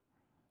quarter.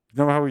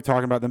 You know how we were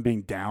talking about them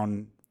being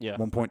down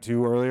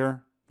 1.2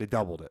 earlier? They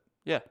doubled it.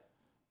 Yeah.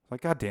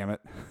 Like, God damn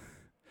it.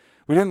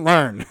 We didn't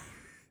learn.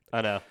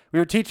 I know. We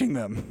were teaching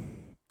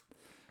them.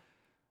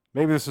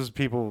 Maybe this is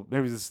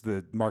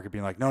the market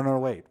being like, no,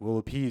 wait, we'll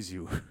appease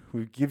you.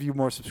 We'll give you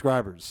more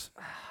subscribers.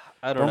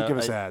 I don't know. Give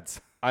us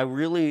ads. I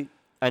need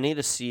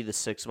to see the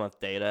 6-month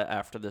data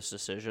after this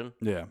decision.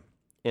 Yeah.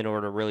 In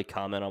order to really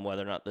comment on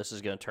whether or not this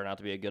is going to turn out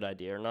to be a good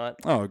idea or not.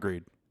 Oh,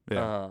 agreed.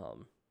 Yeah.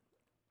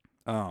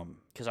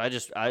 Because I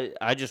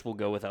just will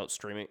go without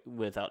streaming,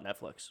 without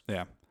Netflix.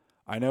 Yeah.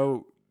 I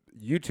know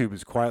YouTube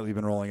has quietly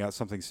been rolling out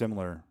something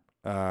similar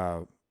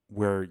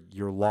where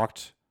you're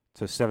locked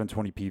to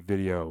 720p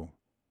video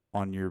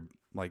on your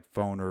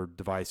phone or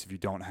device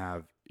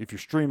if you're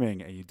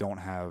streaming and you don't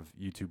have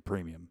YouTube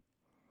Premium.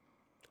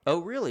 Oh,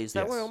 really? Is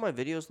that why Yes. all my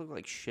videos look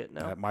like shit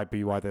now? That might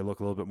be why they look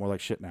a little bit more like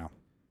shit now.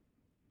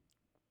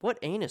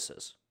 What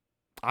anuses?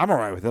 I'm all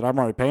right with it. I'm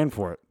already paying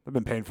for it. I've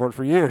been paying for it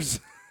for years.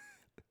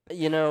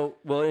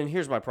 Well, and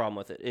here's my problem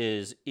with it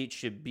is it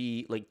should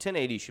be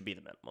 1080 should be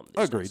the minimum.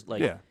 These Agreed.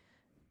 days.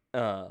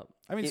 Yeah.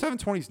 I mean,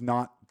 720 is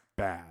not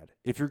bad.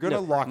 If you're going to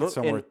lock it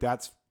somewhere,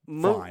 that's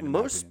fine.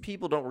 Most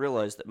people don't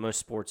realize that most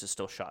sports is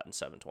still shot in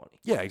 720.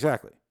 Yeah,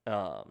 exactly.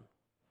 And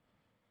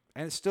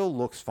it still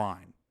looks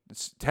fine.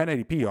 It's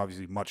 1080p,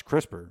 obviously much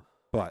crisper,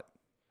 but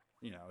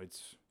it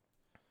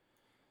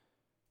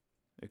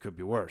could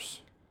be worse.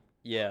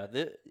 Yeah,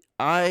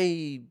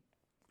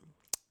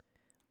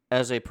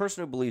 as a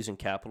person who believes in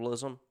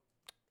capitalism,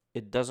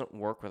 it doesn't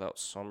work without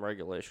some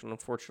regulation,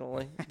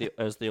 unfortunately.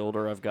 As the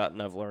older I've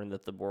gotten, I've learned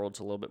that the world's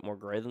a little bit more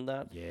gray than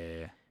that.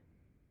 Yeah.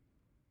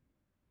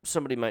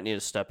 Somebody might need to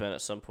step in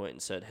at some point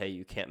and said, hey,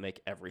 you can't make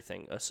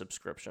everything a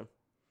subscription.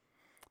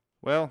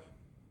 Well,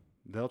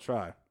 they'll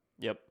try.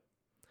 Yep.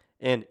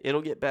 And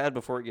it'll get bad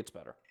before it gets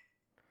better.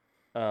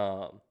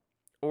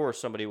 Or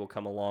somebody will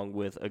come along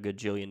with a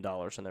gajillion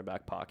dollars in their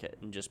back pocket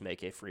and just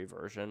make a free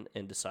version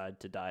and decide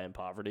to die in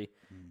poverty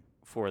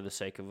for the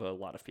sake of a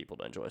lot of people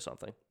to enjoy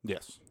something.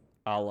 Yes.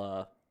 A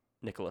la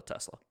Nikola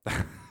Tesla.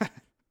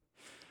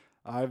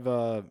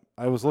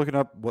 I was looking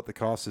up what the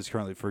cost is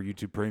currently for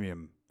YouTube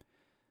Premium,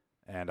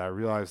 and I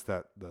realized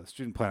that the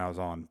student plan I was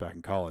on back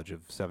in college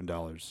of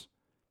 $7,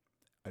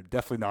 I'm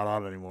definitely not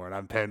on it anymore, and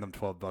I'm paying them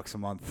 $12 a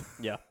month.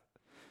 Yeah.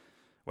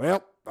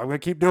 Well, I'm gonna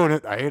keep doing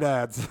it. I hate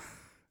ads.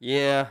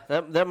 Yeah,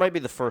 that might be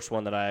the first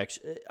one that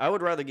I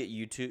would rather get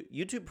YouTube.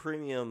 YouTube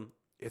Premium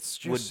It's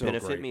just would so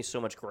benefit great. me so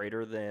much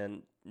greater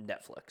than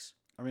Netflix.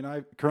 I mean,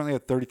 I currently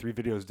have 33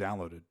 videos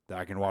downloaded that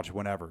I can watch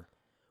whenever.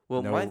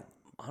 Well,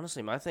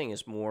 honestly, my thing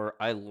is more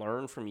I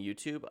learn from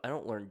YouTube. I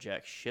don't learn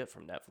jack shit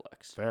from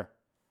Netflix. Fair.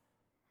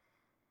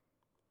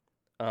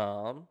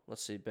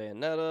 Let's see,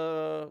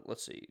 Bayonetta.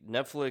 Let's see,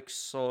 Netflix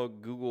saw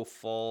Google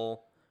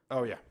fail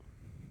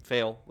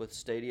with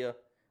Stadia.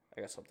 I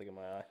got something in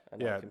my eye. I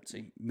know I can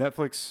see.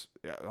 Netflix,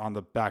 on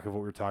the back of what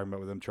we were talking about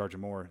with them charging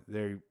more,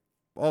 they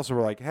also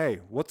were like, hey,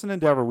 what's an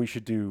endeavor we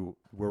should do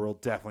where we'll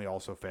definitely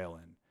also fail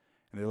in?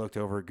 And they looked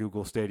over at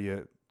Google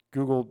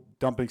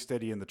dumping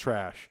Stadia in the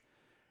trash,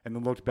 and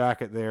then looked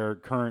back at their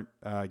current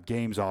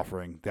games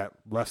offering that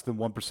less than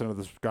 1% of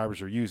the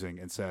subscribers are using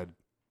and said,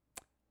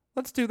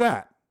 let's do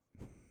that.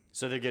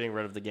 So they're getting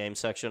rid of the game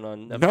section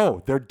on Netflix?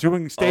 No, they're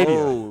doing Stadia.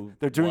 Oh,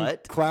 they're doing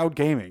what? cloud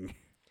gaming.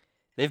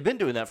 They've been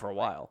doing that for a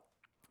while.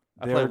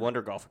 I play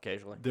Wonder Golf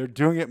occasionally. They're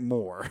doing it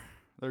more.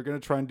 They're going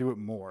to try and do it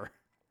more.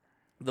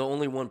 The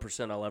only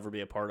 1% I'll ever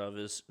be a part of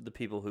is the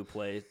people who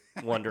play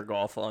Wonder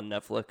Golf on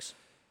Netflix.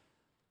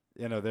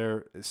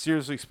 they're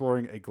seriously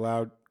exploring a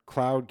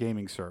cloud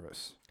gaming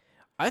service.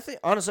 I think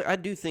honestly, I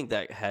do think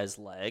that has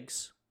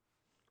legs.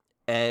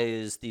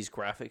 As these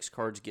graphics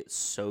cards get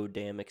so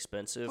damn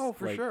expensive, Oh,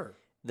 for sure.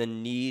 The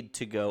need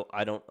to go,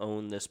 I don't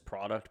own this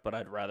product, but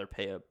I'd rather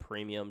pay a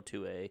premium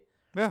to a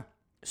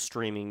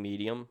streaming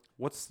medium.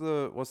 What's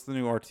the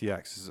new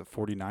RTX? Is it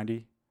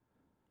 4090?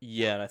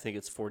 Yeah, and I think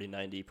it's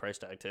 4090 price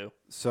tag too.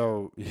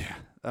 So yeah,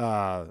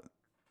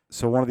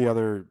 so one of the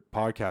other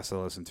podcasts I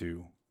listen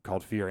to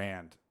called Fear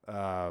and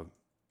the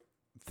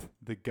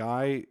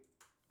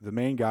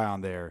main guy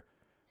on there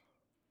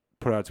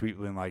put out a tweet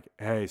being like,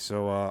 "Hey,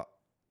 so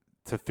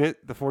to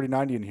fit the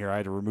 4090 in here, I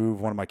had to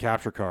remove one of my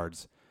capture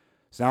cards.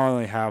 So now I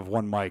only have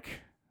one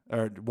mic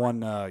or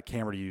one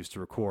camera to use to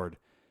record."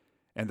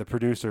 And the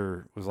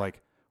producer was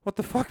like, "What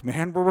the fuck,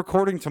 man? We're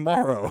recording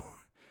tomorrow.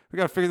 We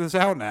got to figure this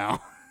out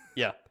now."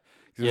 Yeah.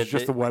 It's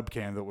just a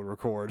webcam that would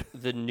record.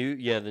 The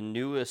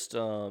newest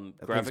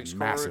graphics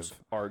cards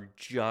are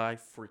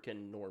freaking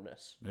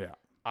enormous. Yeah.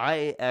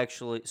 I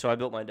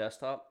built my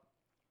desktop.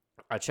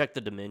 I checked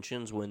the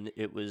dimensions when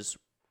it was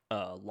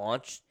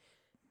launched,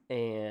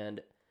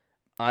 and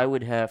I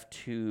would have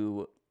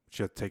to...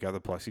 Should have to take out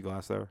the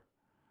plexiglass there?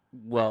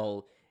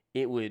 Well,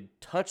 it would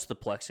touch the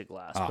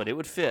plexiglass, but it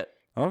would fit.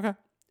 Okay.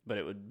 But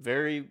it would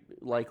very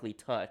likely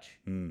touch,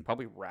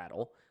 probably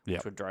rattle,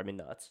 which would drive me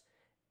nuts.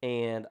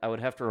 And I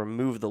would have to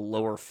remove the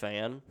lower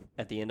fan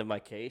at the end of my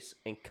case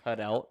and cut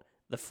out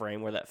the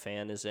frame where that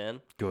fan is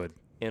in. Good.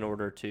 In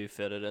order to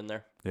fit it in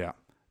there. Yeah.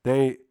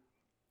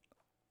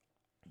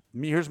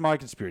 Here's my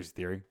conspiracy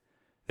theory.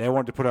 They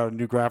wanted to put out a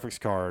new graphics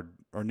card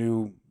or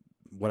new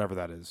whatever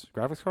that is.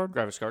 Graphics card?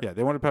 Graphics card. Yeah,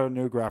 they wanted to put out a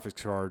new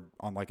graphics card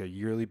on like a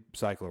yearly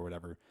cycle or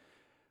whatever.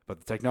 But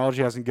the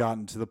technology hasn't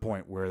gotten to the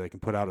point where they can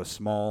put out a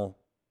small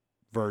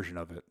version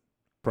of it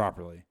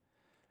properly.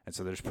 And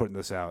so they're just putting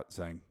this out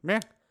saying, meh,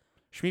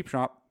 schmeep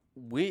shop.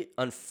 We,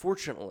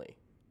 unfortunately,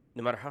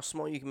 no matter how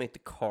small you can make the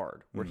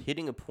card, we're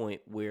hitting a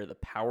point where the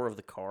power of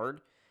the card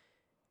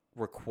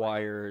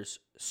requires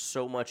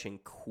so much in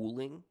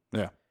cooling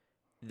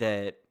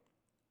that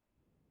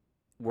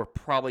we're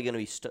probably going to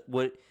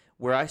be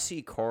where I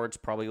see cards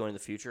probably going in the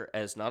future,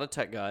 as not a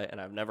tech guy, and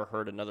I've never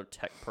heard another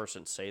tech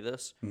person say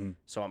this,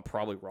 so I'm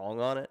probably wrong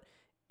on it,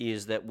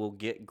 is that we'll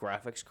get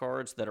graphics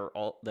cards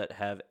that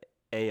have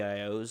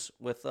AIOs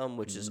with them,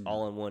 which is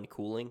all-in-one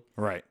cooling.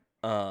 Right.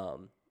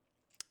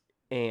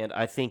 And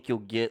I think you'll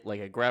get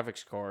like a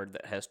graphics card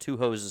that has two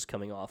hoses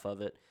coming off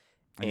of it.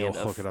 And you'll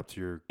hook it up to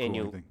your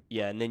cooling thing.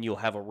 Yeah, and then you'll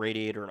have a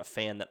radiator and a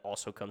fan that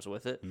also comes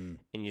with it. And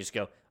you just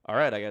go, all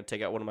right, I got to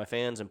take out one of my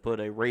fans and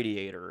put a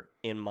radiator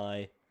in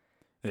my...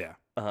 Yeah.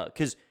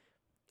 Because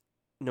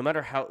no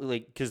matter how...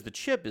 Because the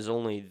chip is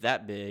only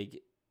that big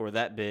or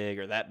that big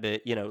or that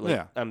big.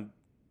 I'm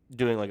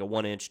doing like a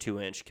 1-inch,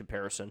 2-inch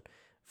comparison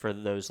for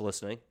those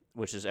listening,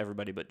 which is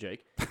everybody but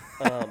Jake.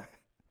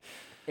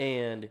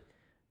 And...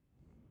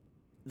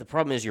 The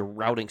problem is you're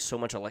routing so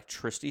much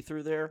electricity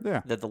through there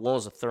that the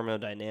laws of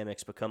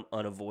thermodynamics become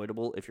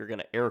unavoidable. If you're going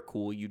to air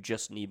cool, you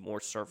just need more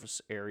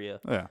surface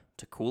area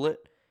to cool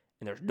it,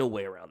 and there's no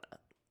way around that.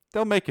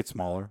 They'll make it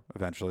smaller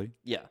eventually.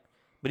 Yeah.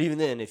 But even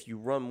then, if you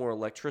run more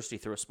electricity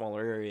through a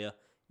smaller area,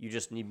 you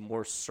just need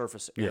more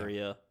surface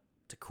area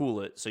to cool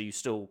it, so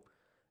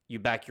you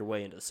back your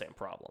way into the same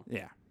problem.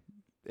 Yeah.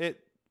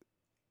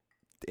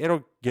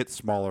 It'll get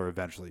smaller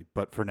eventually,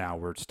 but for now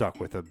we're stuck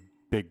with a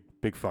big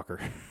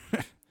fucker.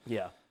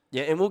 Yeah.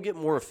 Yeah, and we'll get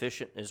more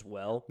efficient as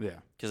well.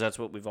 Yeah. Because that's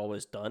what we've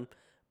always done.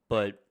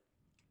 But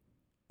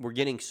we're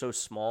getting so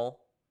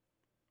small,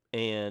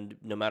 and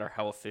no matter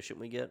how efficient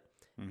we get,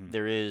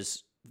 there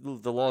is...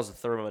 The laws of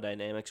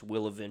thermodynamics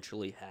will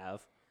eventually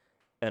have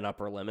an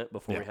upper limit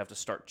before we have to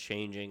start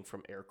changing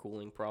from air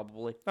cooling,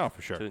 probably. Oh,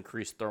 for sure. To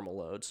increase thermal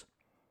loads.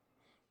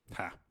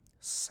 Ha.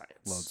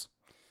 Science. Loads.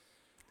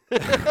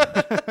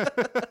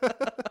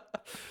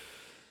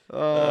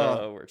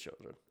 We're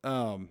children.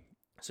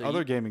 So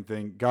other gaming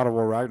thing, God of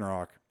War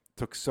Ragnarok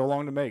took so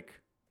long to make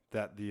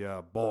that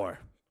the boy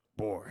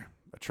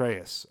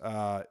Atreus,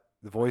 the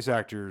voice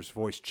actor's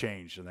voice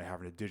changed, and they're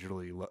having to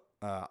digitally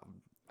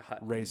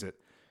raise it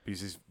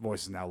because his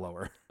voice is now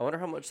lower. I wonder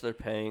how much they're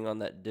paying on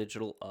that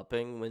digital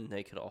upping when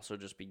they could also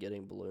just be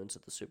getting balloons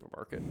at the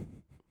supermarket.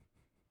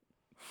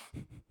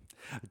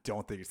 I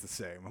don't think it's the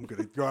same. I'm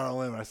going to go out on a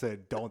limb and I say I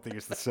don't think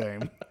it's the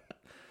same.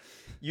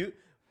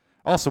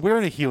 Also, we're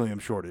in a helium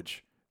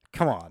shortage.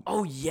 Come on.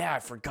 Oh, yeah, I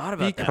forgot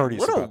about that. Be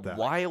courteous about that.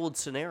 What a wild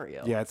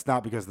scenario. Yeah, it's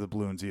not because of the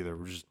balloons either.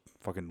 We're just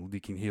fucking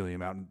leaking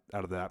helium out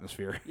of the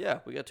atmosphere. Yeah,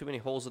 we got too many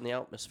holes in the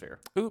atmosphere.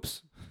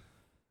 Oops.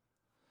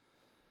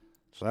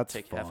 So that's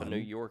Take fun. half of New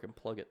York and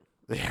plug it.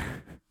 Yeah.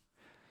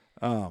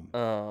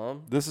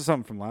 This is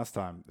something from last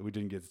time that we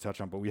didn't get to touch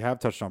on, but we have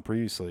touched on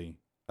previously.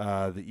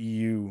 The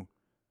EU,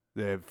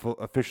 they've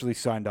officially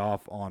signed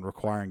off on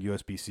requiring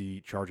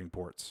USB-C charging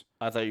ports.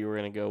 I thought you were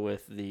going to go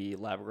with the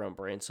lab-grown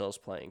brain cells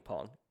playing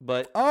Pong.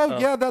 But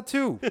yeah, that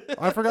too.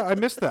 I forgot. I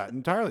missed that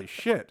entirely.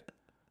 Shit.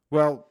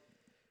 Well,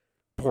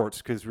 ports,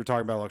 because we were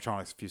talking about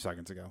electronics a few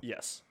seconds ago.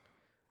 Yes.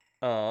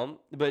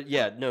 But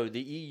yeah, no,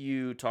 the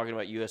EU talking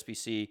about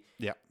USB-C,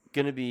 Yeah.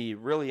 going to be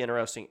really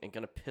interesting and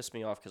going to piss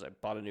me off because I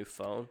bought a new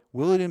phone.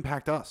 Will it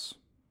impact us?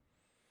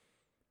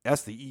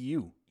 That's the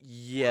EU.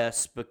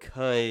 Yes,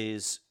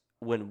 because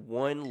when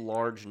one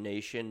large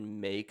nation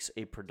makes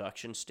a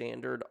production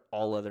standard,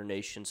 all other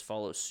nations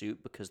follow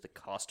suit because the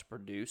cost to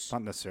produce. It's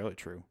not necessarily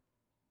true.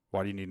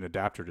 Why do you need an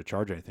adapter to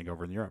charge anything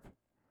over in Europe?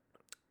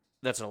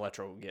 That's an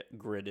electro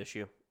grid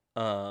issue.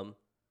 I'm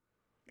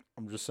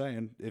just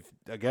saying. If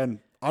again,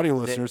 audio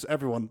listeners,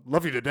 everyone,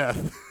 love you to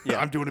death. Yeah.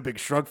 I'm doing a big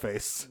shrug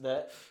face.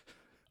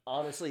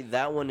 Honestly,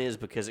 that one is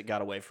because it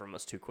got away from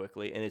us too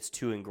quickly, and it's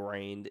too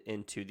ingrained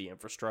into the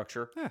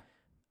infrastructure. Yeah.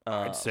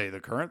 I'd say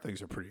the current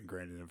things are pretty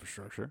ingrained in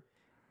infrastructure.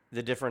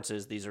 The difference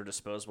is these are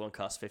disposable and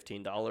cost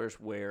 $15,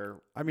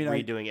 where I mean,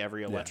 redoing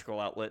every electrical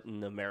outlet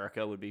in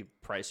America would be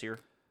pricier.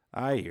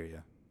 I hear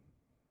you.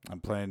 I'm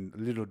playing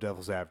little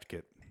devil's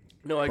advocate.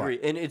 No, I agree.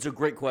 And it's a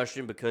great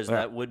question because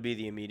that would be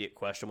the immediate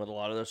question with a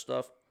lot of this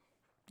stuff.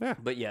 Yeah.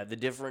 But yeah, the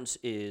difference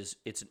is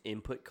it's an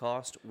input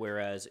cost,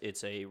 whereas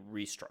it's a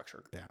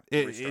restructure. Yeah.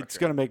 It's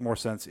going to make more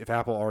sense. If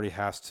Apple already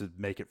has to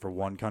make it for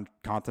one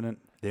continent,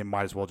 they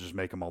might as well just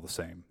make them all the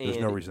same. There's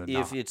no reason to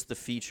if it's the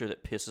feature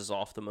that pisses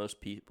off the most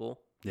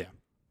people,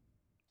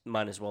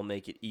 might as well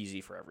make it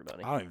easy for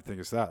everybody. I don't even think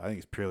it's that. I think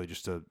it's purely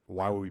just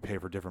why would we pay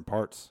for different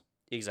parts?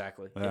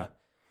 Exactly. Yeah.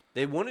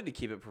 They wanted to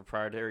keep it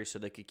proprietary so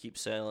they could keep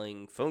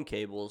selling phone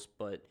cables,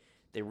 but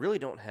they really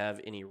don't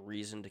have any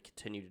reason to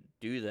continue to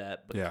do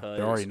that because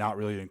they're already not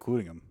really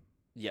including them.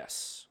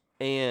 Yes.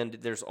 And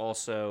there's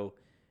also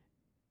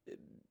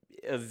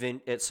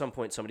at some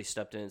point somebody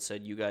stepped in and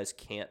said you guys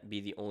can't be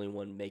the only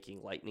one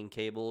making lightning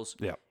cables.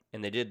 Yeah.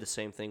 And they did the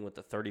same thing with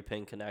the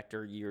 30-pin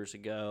connector years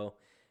ago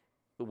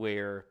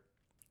where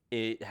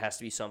it has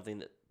to be something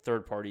that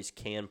third parties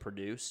can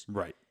produce.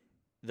 Right.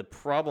 The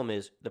problem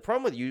with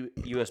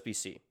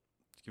USB-C,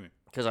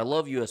 because I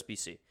love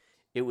USB-C,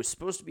 it was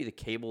supposed to be the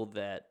cable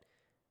that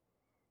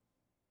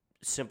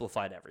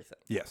simplified everything.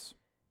 Yes.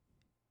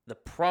 The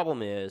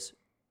problem is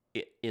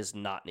it is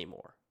not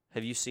anymore.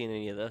 Have you seen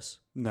any of this?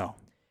 No.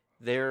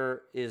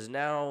 There is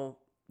now,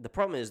 the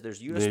problem is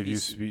there's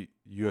USB-C.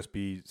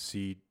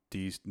 USB-C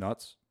D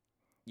nuts?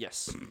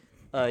 Yes.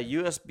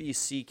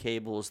 USB-C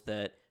cables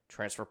that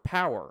transfer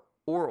power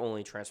or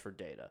only transfer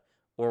data,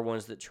 or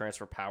ones that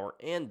transfer power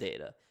and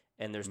data.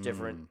 And there's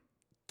different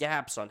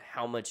gaps on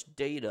how much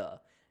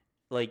data.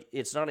 Like,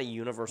 it's not a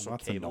universal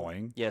that's cable.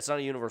 Annoying. Yeah, it's not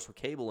a universal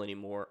cable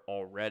anymore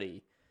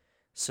already.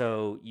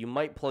 So you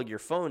might plug your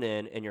phone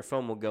in, and your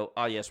phone will go,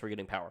 oh, yes, we're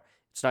getting power.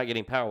 It's not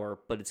getting power,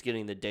 but it's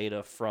getting the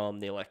data from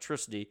the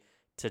electricity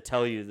to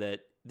tell you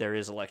that there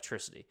is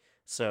electricity.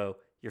 So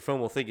your phone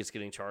will think it's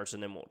getting charged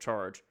and then won't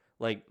charge.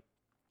 Like,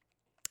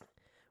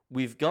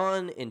 we've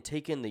gone and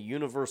taken the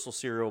universal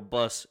serial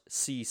bus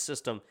C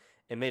system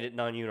and made it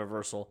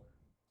non-universal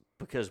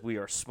because we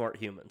are smart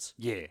humans.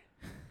 Yeah.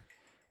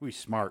 We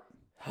smart.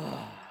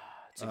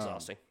 It's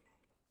exhausting.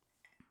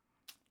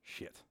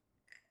 Shit.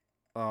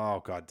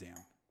 Oh, goddamn.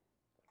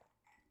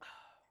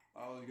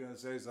 I was going to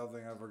say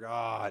something I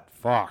forgot.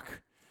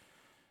 Fuck.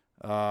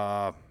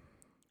 We're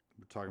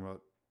talking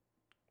about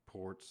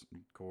ports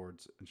and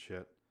cords and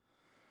shit.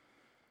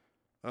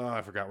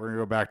 I forgot. We're going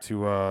to go back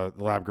to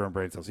the lab-grown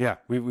brain cells. Yeah,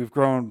 we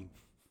grew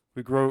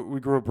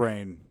a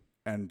brain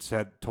and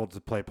told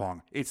to play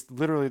Pong. It's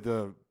literally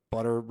the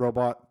butter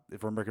robot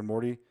from Rick and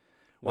Morty.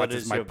 What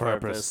is my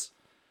purpose?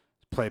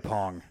 Play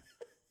Pong.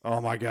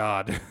 Oh, my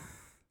God.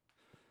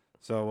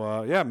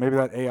 So, yeah, maybe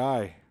that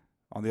AI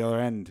on the other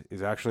end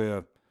is actually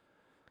a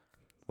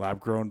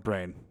lab-grown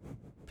brain.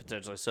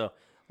 Potentially. So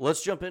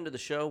let's jump into the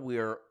show. We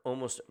are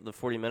almost at the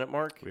 40-minute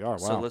mark. We are, wow.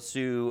 So let's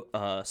do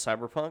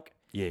Cyberpunk.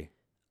 Yeah.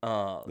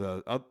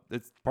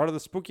 It's part of the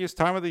spookiest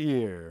time of the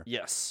year.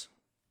 Yes.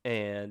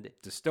 And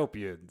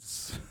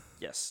dystopians.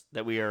 Yes,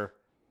 that we are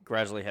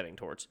gradually heading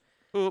towards.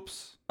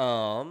 Oops.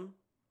 I'm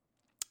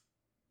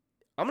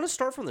going to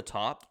start from the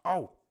top.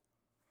 Oh.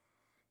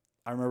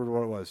 I remembered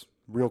what it was.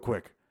 Real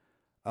quick.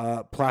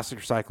 Plastic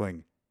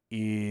recycling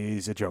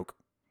is a joke.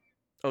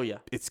 Oh, yeah.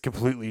 It's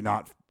completely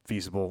not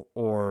feasible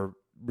or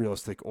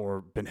realistic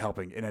or been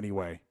helping in any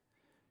way.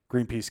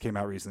 Greenpeace came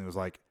out recently and was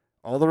like,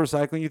 all the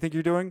recycling you think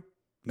you're doing,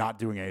 not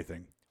doing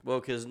anything. Well,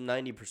 because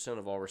 90%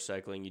 of all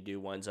recycling you do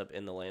winds up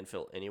in the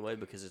landfill anyway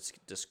because it's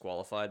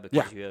disqualified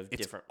because you have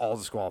different... all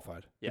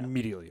disqualified. Yeah.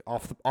 Immediately.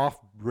 Off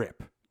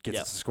rip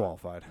gets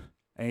disqualified.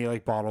 Any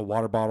bottle,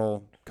 water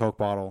bottle, Coke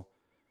bottle.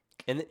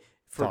 And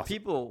for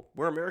people,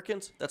 we're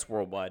Americans, that's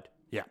worldwide.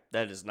 Yeah.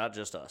 That is not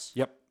just us.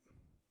 Yep.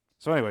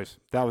 So anyways,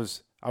 I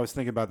was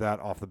thinking about that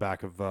off the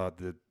back of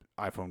the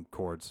iPhone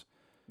cords.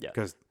 Yeah.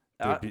 Because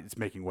it's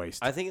making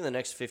waste. I think in the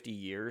next 50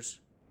 years,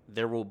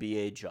 there will be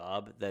a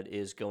job that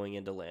is going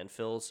into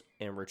landfills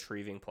and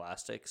retrieving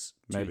plastics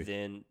to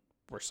then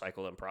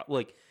recycle them.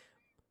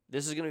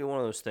 This is going to be one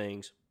of those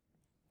things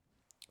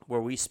where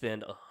we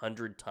spend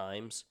 100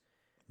 times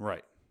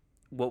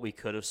what we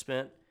could have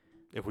spent.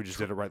 If we just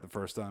did it right the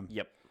first time.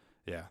 Yep.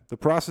 Yeah. The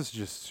process is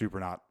just super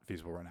not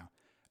feasible right now.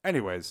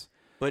 Anyways,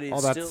 But All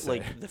it's that to still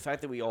like say. the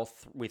fact that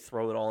we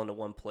throw it all into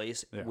one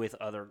place Yeah. with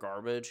other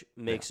garbage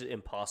makes it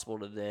impossible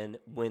to then,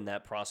 when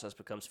that process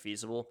becomes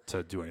feasible.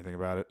 To do anything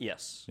about it.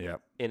 Yes. Yeah.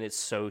 And it's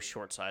so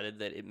short-sighted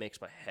that it makes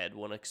my head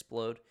want to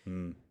explode.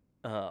 Mm.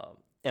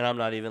 And I'm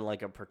not even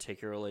like a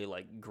particularly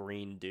like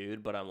green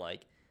dude, but I'm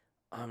like,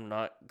 I'm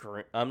not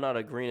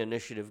a green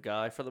initiative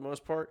guy for the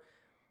most part.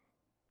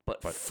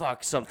 But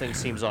fuck, something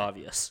seems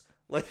obvious.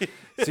 Like,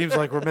 Seems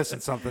like we're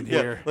missing something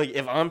here. like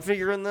if I'm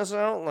figuring this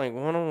out, like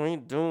what are we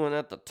doing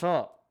at the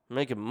top?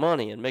 Making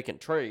money and making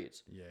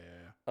trades.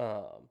 Yeah.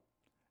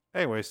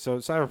 Anyway, so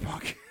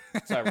Cyberpunk.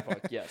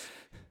 Cyberpunk, yes.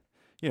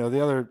 You know,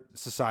 the other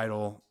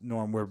societal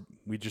norm where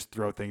we just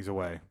throw things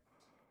away,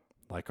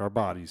 like our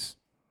bodies,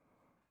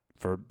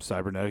 for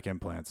cybernetic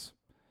implants.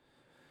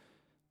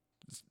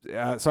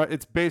 So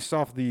it's based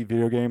off the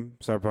video game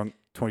Cyberpunk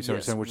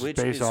 2077, which is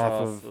based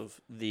off of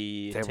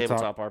the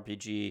tabletop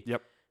RPG.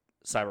 Yep.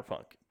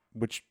 Cyberpunk.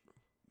 which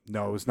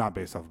no, it was not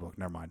based off a book.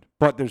 Never mind.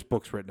 But there's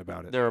books written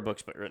about it. There are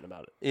books written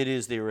about it. It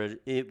is the original.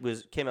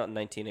 Came out in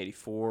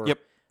 1984. Yep.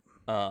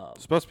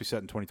 It's supposed to be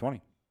set in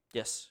 2020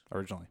 yes.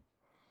 originally.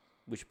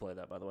 We should play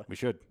that, by the way. We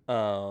should.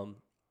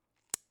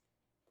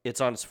 It's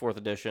on its 4th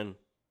edition.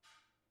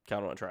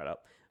 Kind of want to try it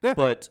out. Yeah.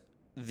 But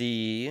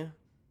the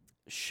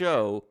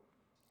show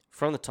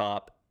from the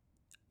top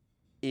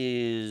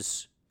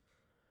is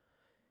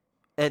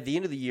at the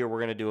end of the year, we're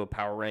going to do a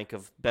power rank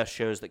of best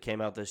shows that came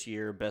out this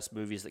year, best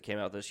movies that came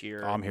out this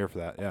year. I'm here for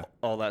that. Yeah.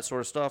 All that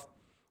sort of stuff.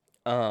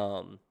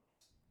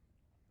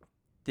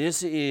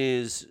 This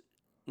is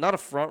not a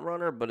front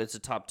runner, but it's a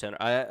top 10.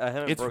 I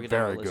haven't It's broken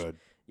down very the list. good.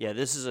 Yeah,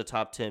 this is a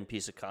top 10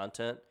 piece of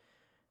content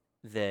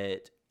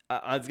that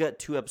I've got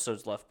 2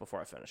 episodes left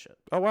before I finish it.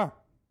 Oh, wow.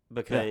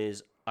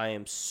 Because I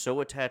am so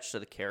attached to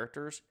the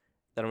characters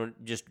that I'm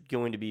just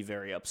going to be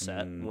very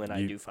upset when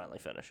I do finally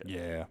finish it.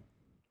 Yeah.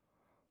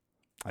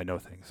 I know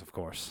things, of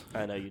course.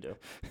 I know you do.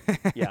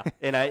 Yeah,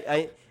 and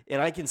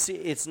I can see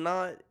it's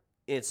not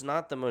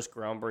the most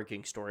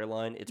groundbreaking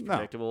storyline. It's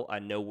predictable. I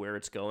know where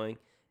it's going,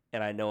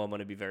 and I know I'm going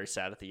to be very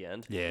sad at the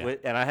end. Yeah.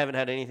 And I haven't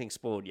had anything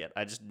spoiled yet.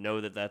 I just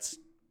know that that's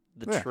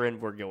the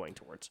trend we're going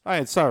towards.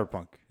 It's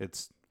Cyberpunk.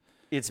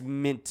 It's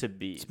meant to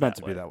be. It's meant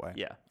to be that way.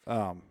 Yeah.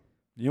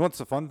 You know what's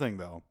the fun thing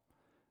though?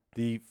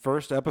 The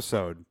first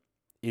episode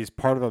is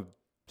part of a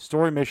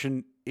story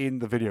mission in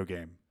the video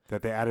game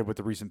that they added with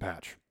the recent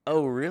patch.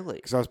 Oh, really?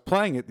 Because I was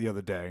playing it the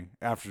other day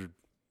after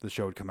the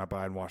show had come out, but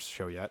I hadn't watched the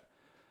show yet.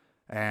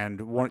 And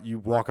you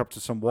walk up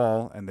to some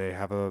wall, and they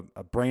have a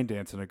brain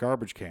dance in a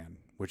garbage can,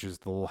 which is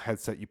the little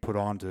headset you put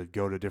on to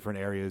go to different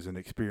areas and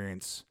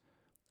experience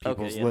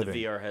people's living.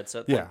 The VR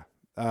headset thing.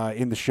 Yeah.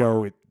 In the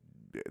show,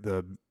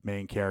 the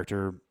main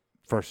character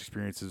first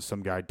experiences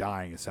some guy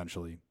dying,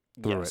 essentially,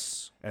 through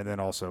it. And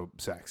then also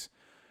sex.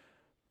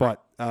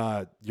 But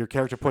your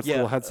character puts the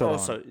little headset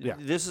on. Yeah.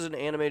 This is an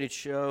animated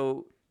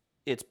show.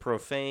 It's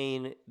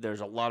profane.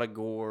 There's a lot of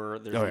gore.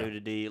 There's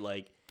nudity.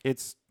 Like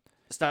it's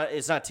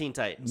not Teen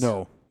Titans.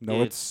 No,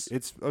 it's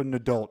an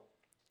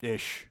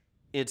adult-ish.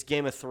 It's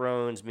Game of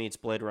Thrones meets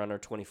Blade Runner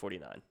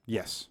 2049.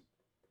 Yes,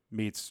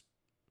 meets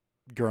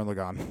Gurren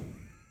Lagann.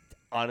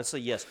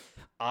 Honestly, yes.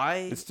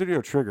 It's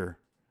Studio Trigger.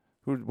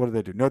 What did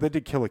they do? No, they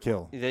did Kill la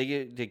Kill.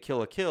 They did Kill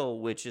la Kill,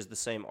 which is the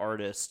same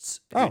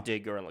artists who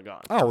did Gurren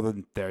Lagann. Oh, well,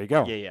 then there you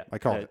go. Yeah. I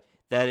called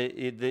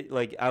it.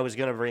 Like I was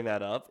gonna bring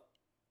that up.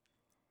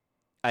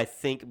 I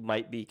think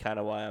might be kind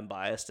of why I'm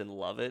biased and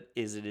love it.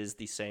 It is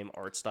the same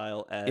art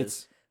style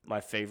as my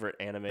favorite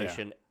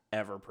animation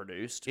ever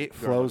produced. It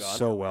flows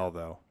so well,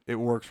 though. It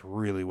works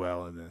really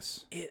well in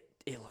this. It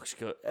looks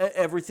good.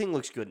 Everything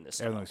looks good in this.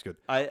 Everything looks good.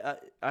 I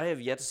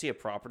have yet to see a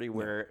property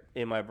where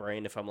in my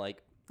brain, if I'm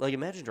like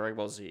imagine Dragon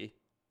Ball Z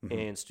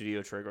in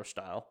Studio Trigger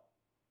style.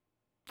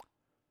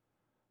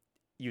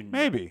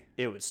 Maybe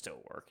it would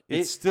still work.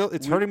 It's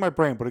hurting my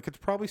brain, but it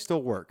could probably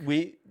still work.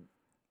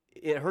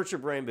 It hurts your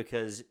brain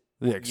because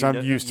because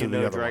I'm used to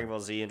the other Dragon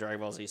Ball Z and Dragon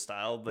Ball Z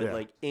style, but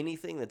like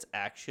anything that's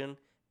action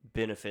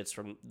benefits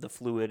from the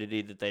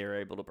fluidity that they are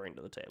able to bring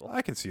to the table.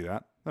 I can see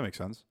that. That makes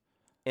sense.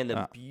 And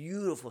the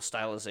beautiful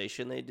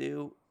stylization they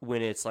do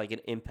when it's like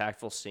an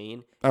impactful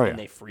scene and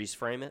they freeze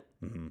frame it.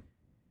 Mm-hmm.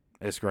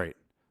 It's great.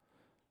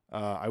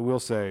 I will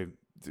say,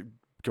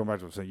 going back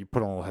to what I was saying, you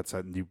put on a little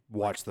headset and you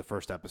watch the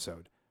first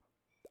episode.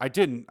 I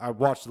didn't. I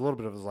watched a little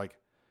bit of it. I was like,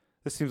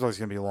 this seems like it's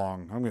going to be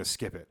long. I'm going to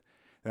skip it.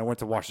 And I went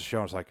to watch the show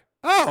and I was like,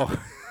 oh,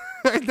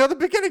 I know the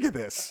beginning of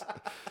this.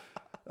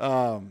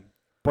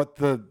 But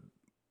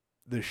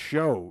the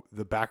show,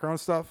 the background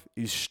stuff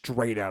is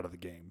straight out of the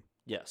game.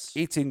 Yes.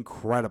 It's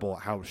incredible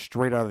how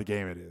straight out of the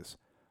game it is.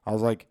 I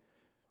was like,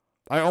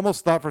 I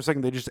almost thought for a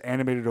second they just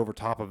animated over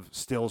top of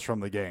stills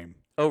from the game.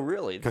 Oh,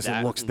 really? Because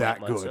it looks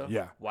that good. So?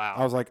 Yeah. Wow.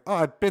 I was like, oh,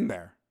 I've been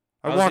there.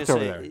 I walked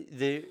over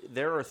there.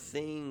 There are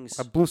things.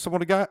 I blew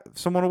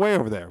someone away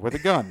over there with a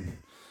gun.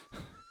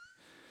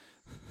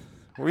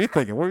 What were you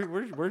thinking?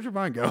 Where'd your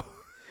mind go?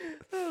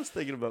 I was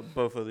thinking about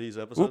both of these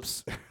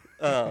episodes.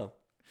 Oops.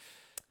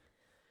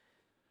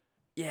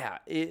 Yeah,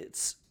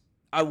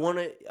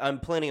 I'm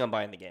planning on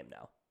buying the game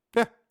now.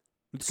 Yeah.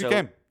 It's a good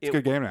game. It's a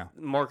good game now.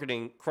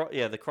 Marketing,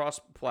 the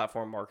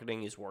cross-platform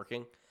marketing is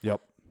working. Yep.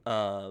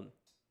 I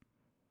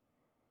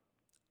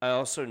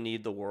also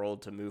need the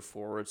world to move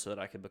forward so that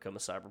I can become a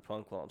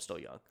cyberpunk while I'm still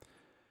young.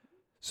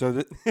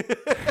 So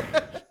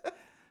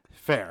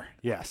fair,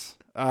 yes.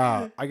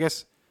 I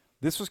guess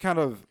this was kind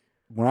of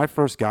when I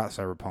first got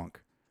Cyberpunk.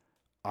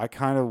 I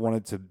kind of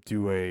wanted to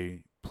do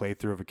a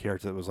playthrough of a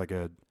character that was like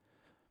I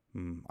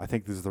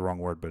think this is the wrong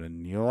word, but a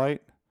Neolite,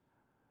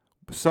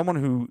 someone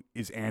who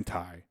is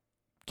anti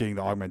getting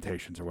the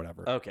augmentations or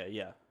whatever. Okay,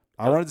 yeah.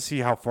 I wanted to see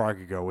how far I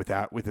could go with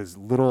that, with as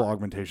little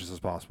augmentations as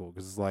possible,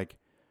 because it's like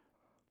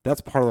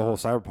that's part of the whole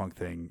cyberpunk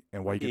thing,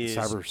 and why you get the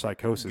cyber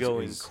psychosis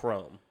going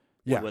chrome.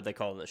 Yeah, what they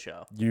call in the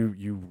show.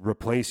 You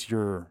replace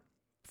your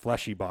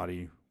fleshy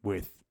body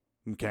with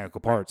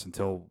mechanical parts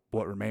until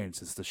what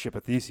remains is the ship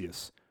of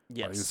Theseus.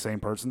 Yes, are you the same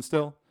person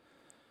still?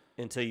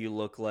 Until you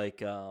look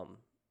like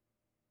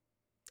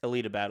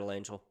Alita Battle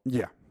Angel.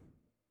 Yeah,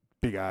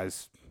 big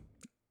eyes.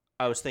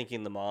 I was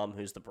thinking the mom,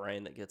 who's the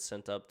brain that gets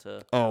sent up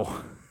to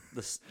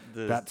the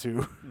that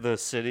too, the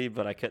city,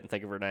 but I couldn't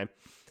think of her name.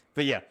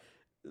 But yeah,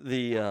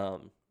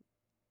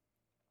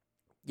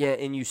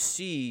 and you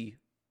see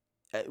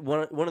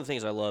one of the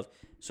things I love.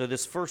 So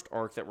this first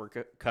arc that we're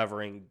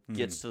covering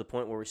gets to the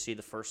point where we see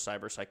the first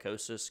cyber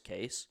psychosis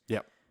case.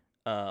 Yep.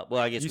 Well,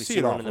 I guess we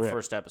see one in the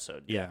first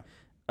episode. Yeah.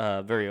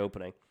 Very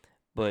opening,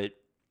 but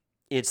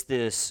it's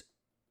this: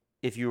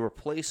 if you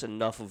replace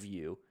enough of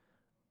you,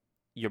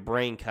 your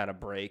brain kind of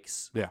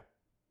breaks. Yeah.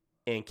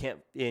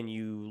 And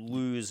you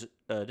lose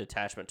an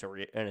attachment to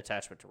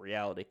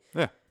reality.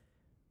 Yeah.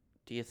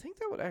 Do you think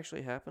that would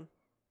actually happen?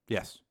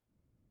 Yes.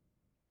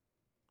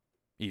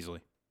 Easily.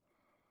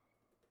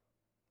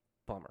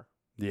 Bummer.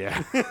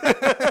 Yeah.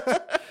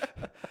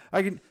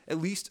 I can, at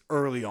least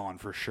early on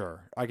for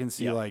sure. I can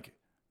see like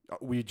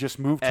we just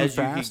move too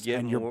fast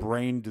and your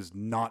brain does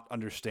not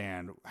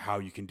understand how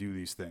you can do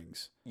these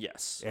things.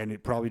 Yes. And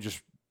it probably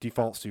just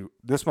defaults to,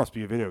 this must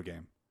be a video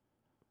game.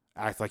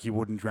 Act like you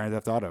wouldn't Grand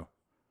Theft Auto.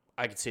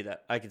 I can see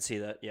that.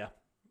 Yeah.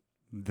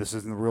 This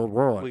isn't the real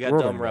world. We got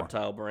dumb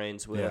reptile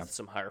brains with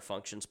some higher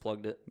functions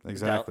plugged in.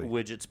 Exactly.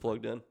 Widgets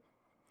plugged in.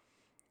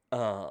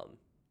 Yeah,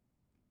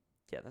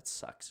 that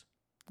sucks.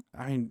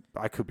 I mean,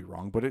 I could be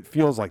wrong, but it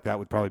feels like that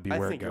would probably be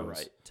where it goes. You're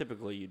right.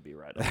 Typically, you'd be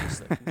right on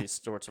these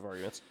sorts of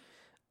arguments.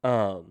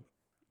 So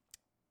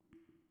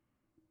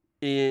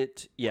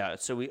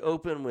we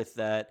open with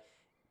that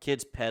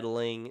kids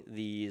peddling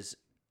these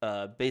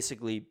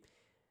basically,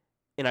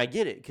 and I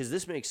get it because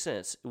this makes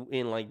sense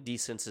in like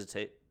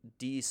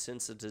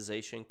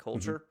desensitization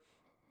culture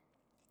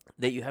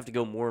that you have to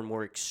go more and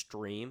more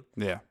extreme.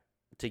 Yeah.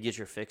 To get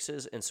your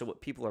fixes. And so what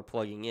people are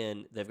plugging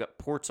in, they've got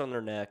ports on their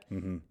neck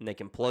and they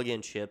can plug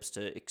in chips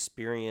to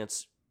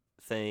experience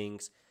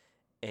things.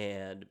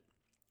 And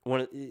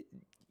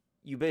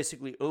you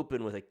basically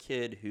open with a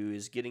kid who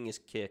is getting his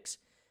kicks,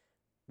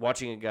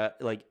 watching a guy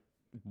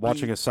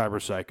watching a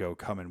cyber psycho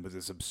come in with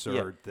this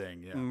absurd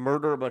thing. Yeah.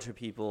 Murder a bunch of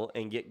people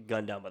and get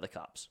gunned down by the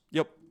cops.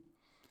 Yep.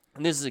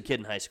 And this is a kid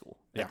in high school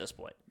at this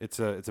point. It's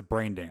a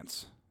brain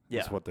dance.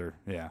 Yeah. That's what they're,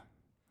 I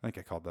think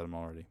I called that them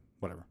already.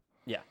 Whatever.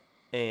 Yeah.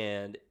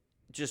 And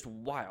just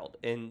wild.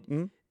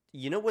 And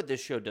you know what this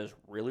show does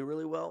really,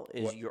 really well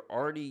is you're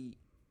already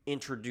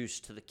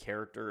introduced to the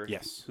character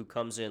who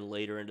comes in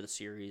later into the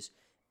series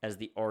as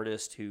the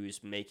artist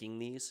who's making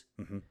these.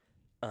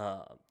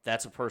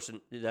 That's a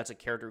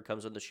character who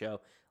comes on the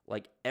show.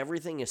 Like,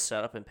 everything is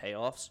set up in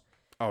payoffs.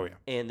 Oh, yeah.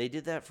 And they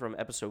did that from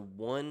episode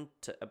 1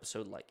 to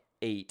episode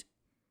 8.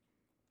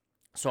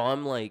 So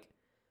I'm like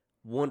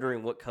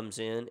wondering what comes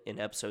in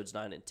episodes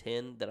 9 and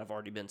 10 that I've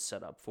already been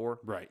set up for.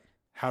 Right.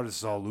 How does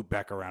this all loop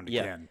back around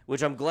again?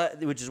 Which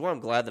is why I'm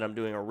glad that I'm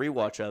doing a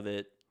rewatch of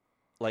it.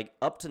 Like,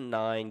 up to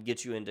 9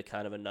 gets you into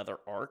kind of another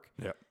arc.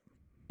 Yep.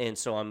 And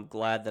so I'm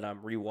glad that I'm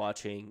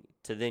rewatching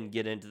to then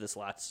get into this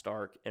last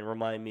arc and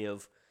remind me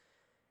of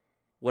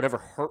whatever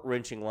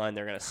heart-wrenching line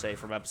they're going to say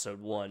from episode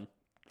 1.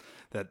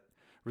 That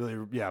really,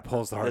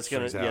 pulls the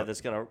heartstrings out. Yeah,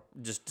 that's going to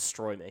just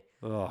destroy me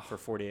for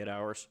 48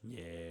 hours.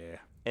 Yeah.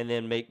 And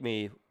then make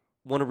me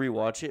want to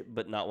rewatch it,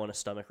 but not want to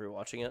stomach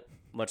rewatching it,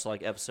 much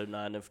like episode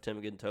 9 of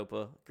Timothy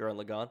Topa, Gurren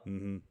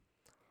Lagann,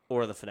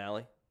 or the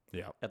finale,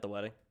 at the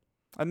wedding.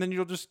 And then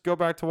you'll just go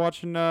back to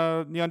watching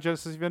Neon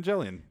Genesis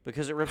Evangelion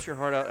because it rips your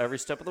heart out every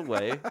step of the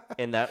way,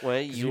 and that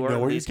way you are know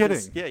what you're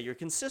getting. You're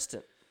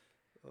consistent.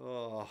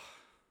 Oh,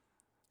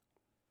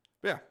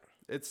 yeah.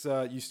 It's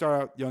you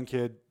start out young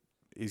kid,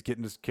 he's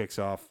getting his kicks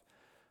off.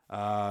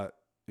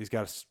 He's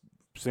got a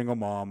single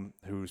mom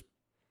who's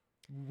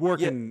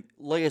working.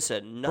 Yeah, like I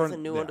said,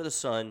 nothing new under the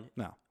sun.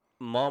 No.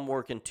 Mom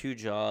working 2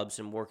 jobs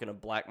and working a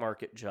black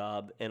market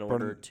job in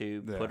order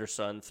to put her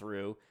son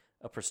through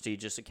a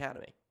prestigious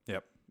academy.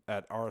 Yep.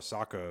 At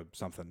Arasaka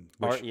something.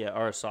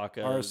 Arasaka.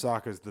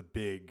 Arasaka's the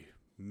big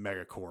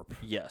megacorp.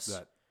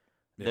 Yes.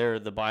 They're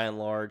the by and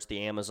large,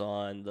 the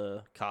Amazon,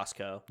 the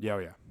Costco.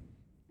 Yeah,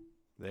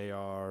 They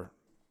are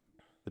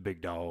the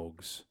big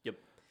dogs. Yep.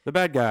 The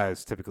bad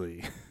guys,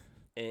 typically.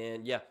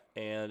 And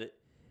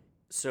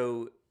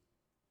so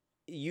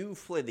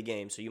you've played the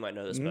game, so you might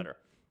know this Mhm. better.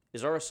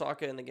 Is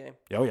Arasaka in the game?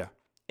 Oh yeah.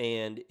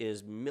 And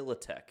is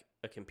Militech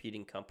a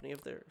competing company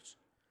of theirs?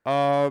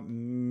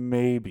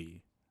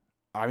 Maybe.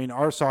 I mean,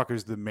 Arasaka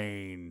is the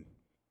main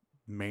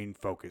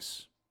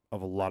focus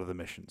of a lot of the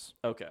missions.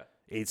 Okay.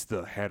 It's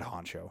the head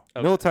honcho.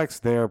 Okay. Militech's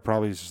there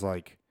probably is just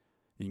like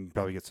you can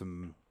probably get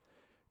some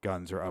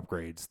guns or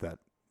upgrades that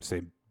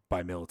say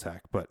by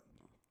Militech, but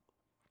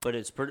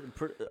it's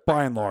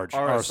by and large,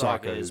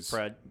 Arasaka Arasaka is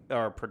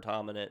our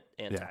predominant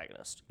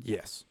antagonist.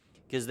 yes.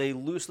 Because they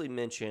loosely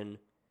mention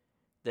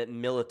that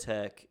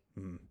Militech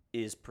Mm.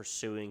 is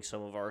pursuing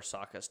some of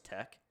Arasaka's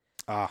tech,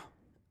 Ah,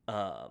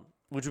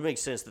 which would make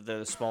sense that they're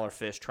the smaller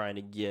fish trying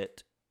to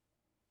get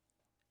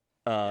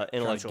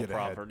intellectual get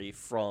ahead. property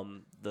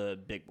from the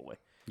big boy.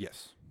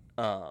 yes.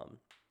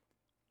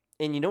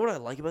 And you know what I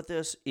like about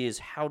this is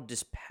how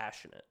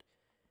dispassionate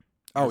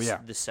Oh this-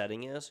 yeah. the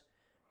setting is.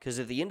 Because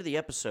at the end of the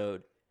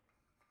episode,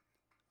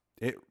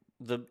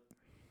 the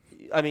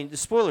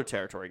spoiler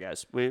territory,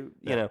 guys. You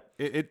know.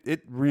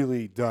 It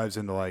really dives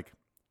into like,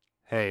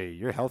 hey,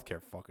 your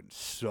healthcare fucking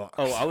sucks.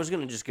 Oh, I was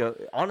gonna just go.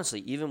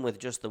 Honestly, even with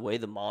just the way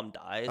the mom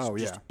dies, Oh,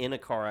 just yeah. in a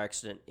car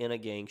accident, in a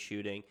gang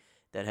shooting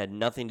that had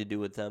nothing to do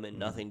with them and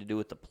nothing to do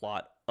with the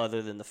plot,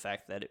 other than the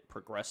fact that it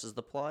progresses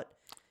the plot.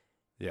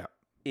 Yeah.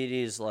 It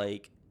is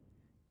like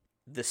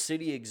the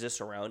city exists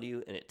around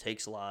you and it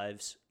takes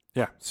lives.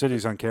 Yeah.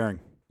 City's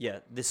uncaring. Yeah,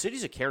 the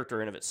city's a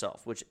character in of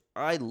itself, which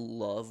I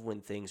love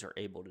when things are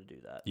able to do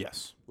that.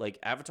 Yes. Like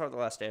Avatar: The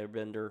Last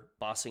Airbender,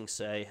 Ba Sing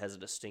Se has a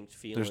distinct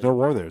feeling. There's no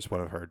war there, is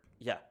what I've heard.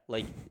 Yeah,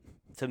 like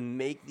to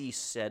make these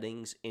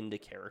settings into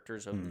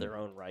characters of their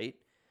own right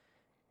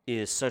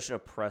is such an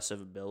impressive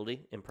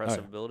ability.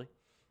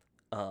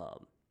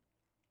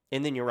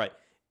 And then you're right.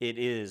 It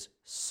is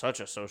such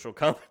a social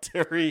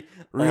commentary.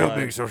 Real on-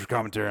 big social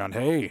commentary on,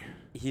 hey.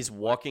 He's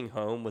walking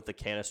home with the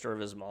canister of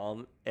his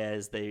mom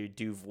as they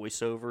do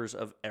voiceovers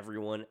of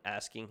everyone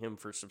asking him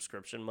for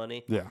subscription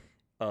money Yeah.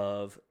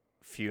 of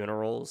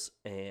funerals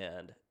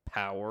and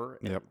power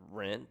and Yep.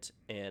 rent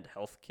and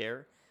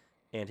healthcare,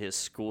 and his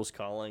school's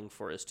calling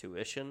for his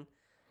tuition.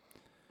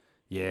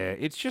 Yeah,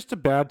 it's just a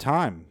bad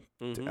time.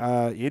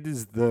 Mhm. It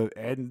is the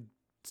end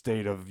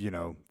state of,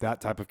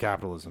 that type of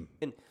capitalism.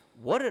 And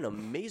what an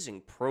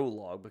amazing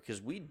prologue,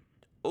 because we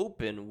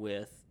open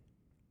with.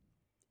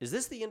 Is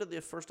this the end of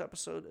the first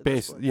episode? at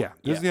this point? Yeah.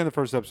 This is the end of the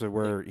first episode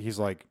where he's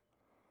like,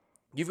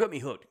 You've got me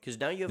hooked, because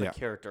now you have Yeah. a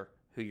character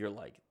who you're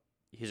like,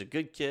 he's a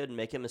good kid,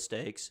 making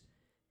mistakes.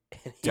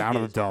 And he down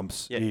in the is-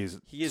 dumps. yeah, He's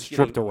he is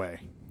stripped getting- away.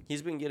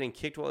 He's been getting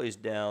kicked while he's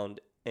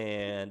downed,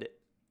 and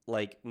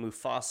like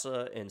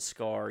Mufasa and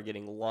Scar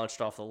getting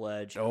launched off the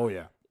ledge. Oh,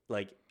 yeah.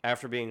 Like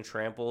after being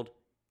trampled,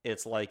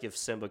 it's like if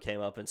Simba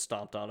came up and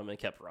stomped on him and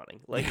kept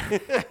running. Like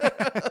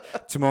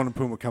Timon and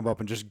Pumbaa come up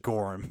and just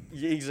gore him.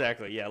 Yeah,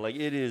 exactly. Yeah, like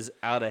it is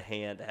out of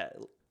hand.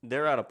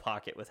 They're out of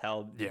pocket with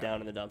how Yeah.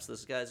 down in the dumps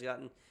this guy's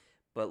gotten.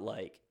 But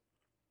like,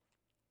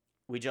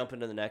 we jump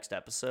into the next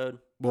episode.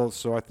 Well,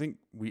 so I think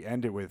we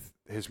end it with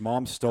his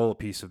mom stole a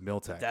piece of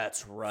Miltech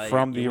That's right.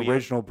 from the Yeah,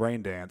 original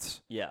Brain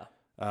Dance. Yeah.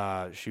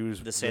 She was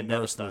The the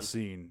nurse in Sandevistan. the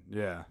scene.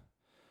 Yeah.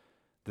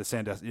 The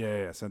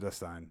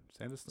Sandestine.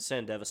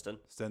 Sandevistan.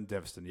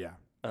 Sandestin, yeah.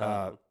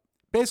 Um,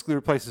 Basically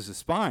replaces his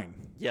spine.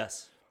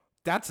 Yes.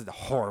 That's a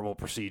horrible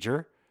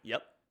procedure.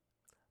 Yep.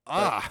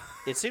 Ah.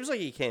 It seems like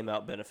he came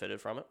out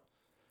benefited from it.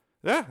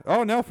 Yeah.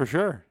 Oh, no, for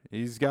sure.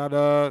 He's got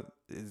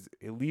is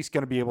at least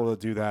going to be able to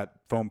do that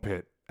foam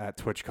pit at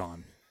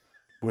TwitchCon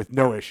with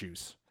no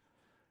issues.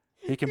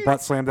 He can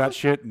butt slam that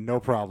shit, no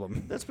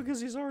problem. That's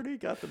because he's already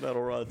got the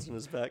metal rods in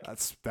his back.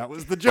 That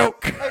was the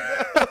joke.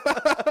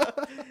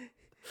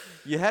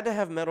 You had to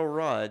have metal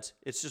rods.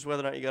 It's just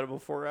whether or not you got it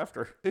before or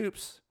after.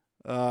 Oops.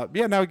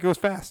 Yeah, now he goes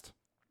fast.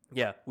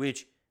 Yeah,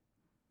 which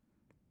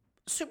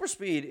super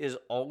speed is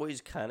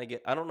always kind of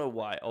I don't know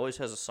why. Always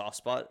has a soft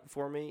spot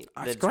for me.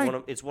 That's great.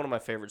 It's one of my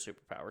favorite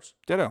superpowers.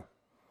 Ditto.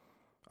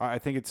 I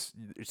think it's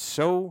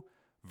so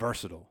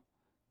versatile,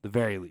 the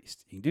very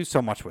least. You can do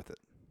so much with it.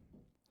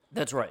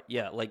 That's right.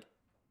 Yeah, like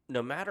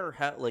no matter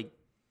how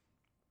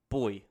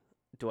boy,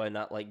 do I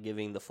not like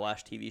giving the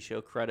Flash TV show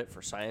credit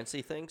for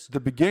sciencey things. The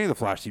beginning of the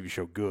Flash TV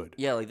show, good.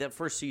 Yeah, like that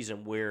first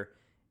season where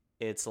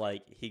it's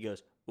like he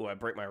goes, "Oh, I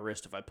break my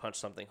wrist if I punch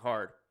something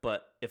hard,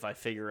 but if I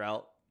figure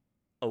out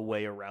a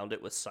way around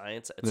it with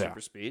science at Yeah. super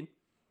speed,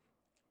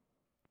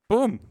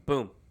 Boom.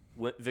 boom,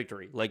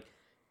 victory." Like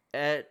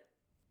at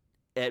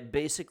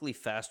basically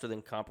faster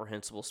than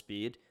comprehensible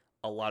speed,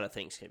 a lot of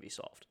things can be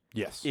solved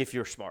Yes. if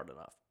you're smart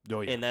enough.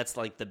 Oh, yeah. And that's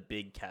like the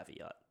big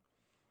caveat.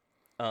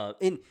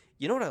 And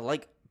you know what I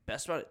like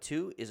best about it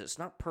too is it's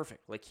not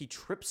perfect. Like he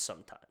trips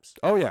sometimes.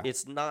 Oh, yeah.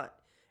 It's not.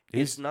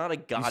 He's- It's not a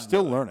god. He's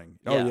still mode. learning.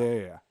 Yeah. Oh,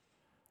 yeah.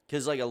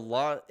 Because like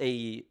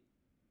a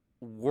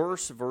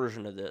worse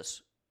version of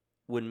this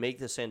would make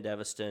the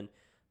Sandevistan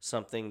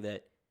something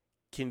that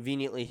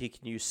conveniently he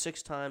can use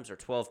 6 times or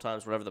 12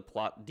 times, whatever the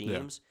plot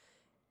deems,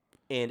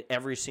 and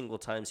every single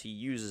time he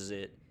uses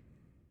it,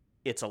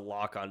 it's a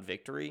lock on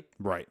victory.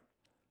 Right.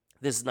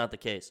 This is not the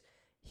case.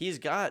 He's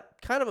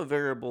got kind of a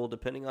variable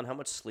depending on how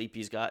much sleep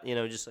he's got. You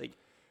know, just like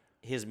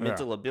his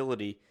mental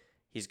ability,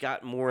 he's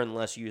got more and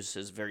less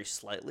uses very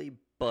slightly,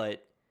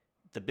 but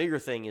the bigger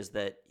thing is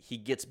that he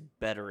gets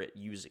better at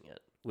using it,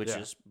 which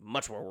is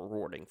much more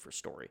rewarding for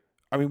story.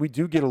 I mean, we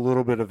do get a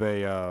little bit of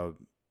a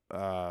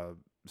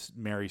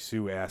Mary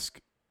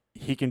Sue-esque.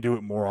 He can do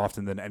it more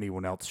often than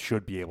anyone else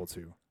should be able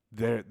to.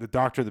 The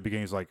doctor at the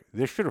beginning is like,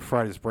 this should have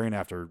fried his brain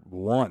after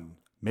 1,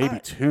 maybe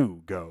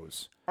 2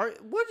 goes.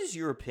 What is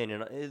your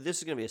opinion? This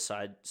is going to be a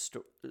side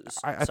story.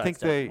 I think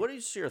step. What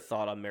is your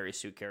thought on Mary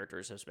Sue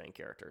characters as main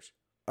characters?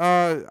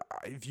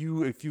 If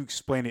you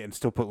explain it and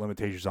still put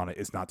limitations on it,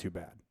 it's not too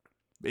bad.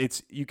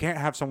 You can't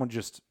have someone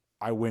just,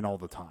 I win all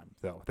the time,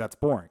 though. That's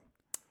boring.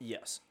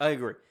 Yes, I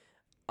agree.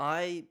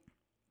 I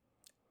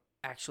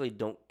actually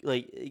don't,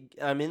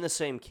 I'm in the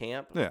same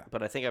camp,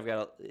 but I think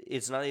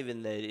it's not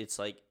even that it's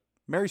like...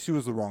 Mary Sue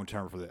is the wrong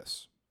term for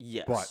this.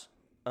 Yes.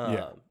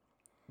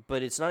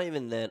 But it's not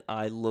even that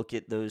I look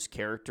at those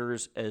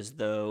characters as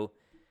though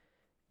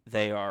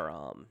they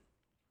are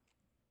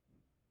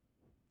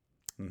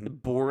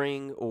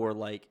boring or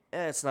like,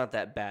 it's not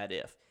that bad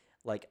if.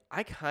 Like,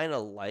 I kind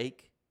of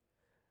like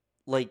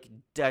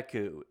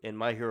Deku in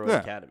My Hero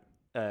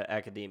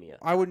Academia.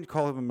 I wouldn't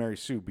call him a Mary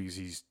Sue because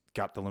he's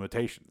got the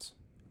limitations.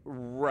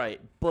 Right,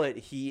 but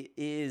he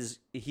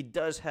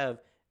does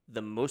have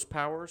the most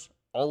powers,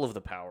 all of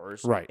the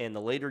powers. Right. And the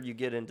later you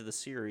get into the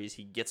series,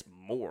 he gets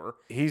more.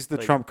 He's the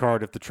trump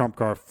card if the trump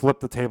card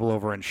flipped the table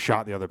over and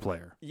shot the other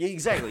player. Yeah,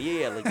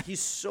 exactly. Yeah. Like, he's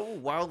so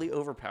wildly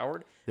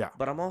overpowered. Yeah.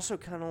 But I'm also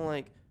kind of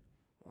like,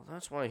 well,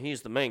 that's why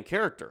he's the main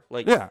character.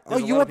 Like, yeah. Oh,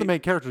 you want the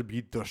main character to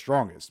be the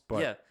strongest,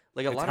 but yeah.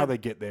 Like a lot how of, they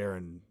get there,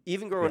 and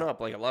even growing up,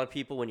 like a lot of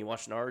people when you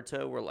watch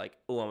Naruto were like,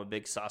 "Oh, I'm a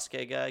big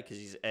Sasuke guy because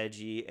he's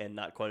edgy and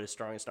not quite as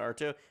strong as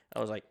Naruto." I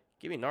was like,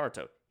 "Give me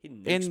Naruto. He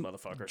nukes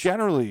motherfuckers."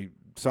 Generally,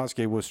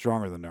 Sasuke was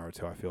stronger than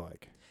Naruto. I feel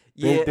like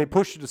they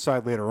pushed it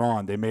aside later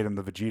on. They made him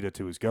the Vegeta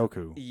to his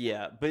Goku.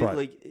 Yeah, but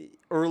like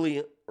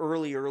early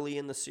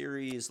in the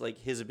series, like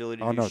his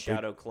ability to do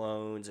shadow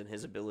clones and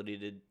his ability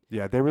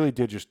to they really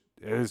did it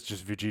is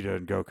just Vegeta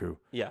and Goku.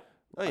 Yeah.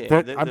 Oh,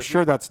 yeah. I'm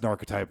sure that's an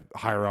archetype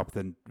higher up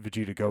than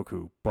Vegeta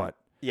Goku, but...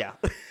 Yeah.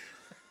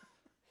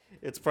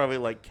 It's probably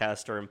like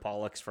Castor and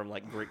Pollux from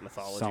like Greek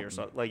mythology or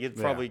something. Like it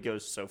probably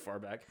goes so far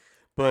back.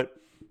 But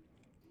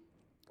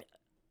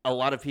a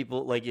lot of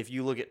people, like if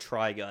you look at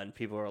Trigun,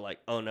 people are like,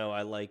 oh no,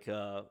 I like...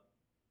 I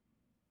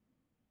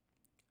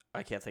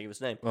can't think of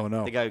his name. Oh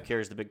no. The guy who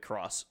carries the big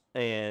cross.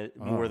 And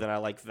more than I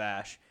like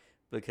Vash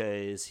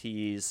because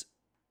he's,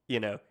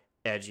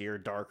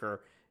 edgier,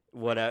 darker,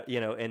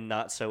 and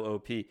not so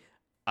OP.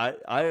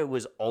 I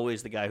was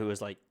always the guy who was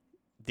like,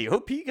 the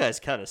OP guy's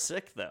kind of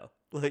sick, though.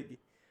 Like,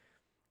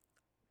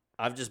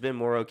 I've just been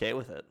more okay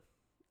with it.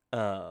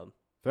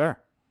 Fair.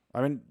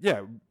 I mean,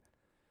 yeah.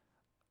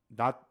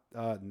 Not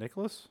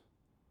Nicholas?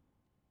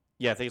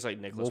 Yeah, I think it's like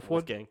Nicholas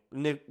Wolfgang.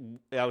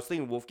 I was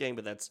thinking Wolfgang,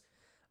 but that's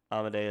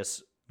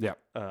Amadeus. Yeah.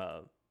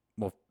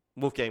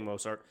 Wolfgang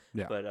Mozart.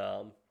 Yeah.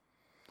 But,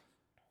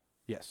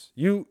 yes.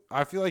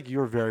 I feel like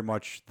you're very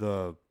much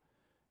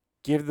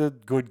give the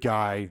good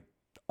guy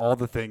all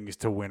the things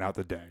to win out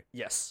the day.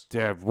 Yes.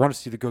 Yeah, want to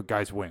see the good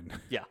guys win.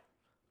 Yeah.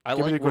 I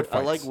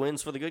like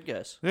wins for the good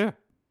guys. Yeah.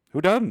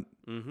 Who doesn't?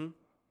 Mm-hmm.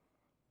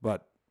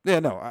 But, yeah,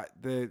 no.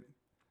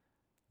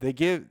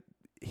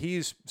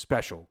 He's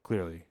special,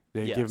 clearly.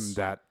 They give him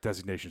that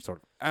designation, sort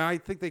of. And I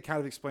think they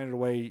kind of explain it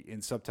away in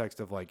subtext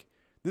of, like,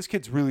 this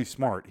kid's really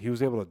smart. He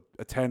was able to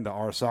attend the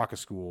Arasaka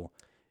school,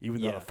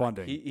 even though the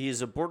funding.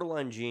 He's a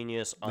borderline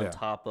genius on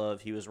top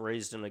of he was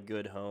raised in a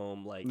good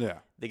home. Like,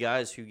 the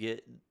guys who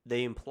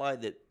they imply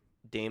that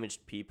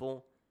damaged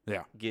people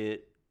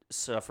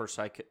suffer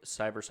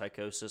cyber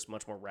psychosis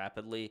much more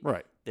rapidly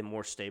than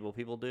more stable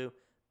people do.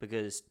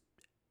 Because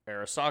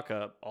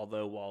Arasaka,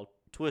 although while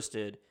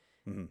twisted,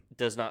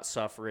 does not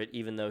suffer it,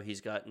 even though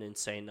he's got an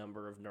insane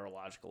number of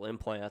neurological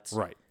implants.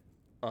 Right.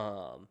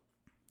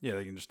 They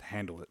can just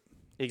handle it.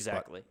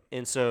 Exactly.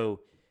 And so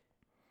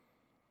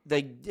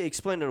they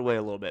explained it away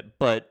a little bit,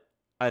 but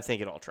I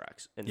think it all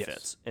tracks and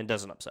fits and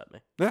doesn't upset me.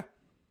 Yeah,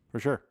 for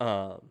sure.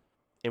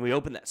 And we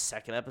opened that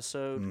second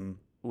episode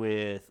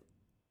with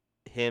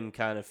him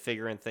kind of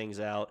figuring things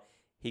out.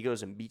 He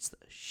goes and beats the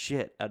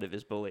shit out of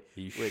his bully.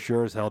 He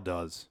sure as hell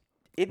does.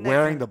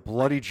 Wearing the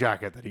bloody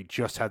jacket that he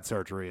just had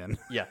surgery in.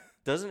 Yeah.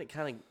 Doesn't it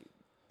kind of...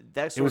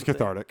 It was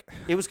cathartic.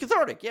 It was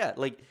cathartic, yeah.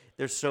 Like,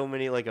 there's so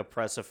many, like,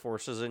 oppressive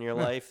forces in your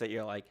life that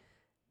you're like,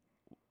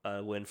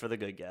 win for the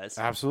good guys.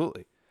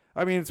 Absolutely.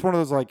 I mean, it's one of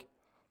those, like,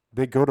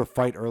 they go to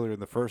fight earlier in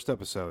the first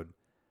episode,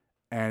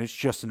 and it's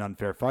just an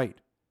unfair fight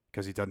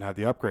because he doesn't have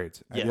the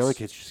upgrades. And the other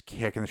kid's just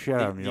kicking the shit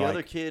out of him. The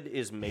other kid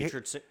is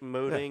matrix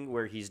moding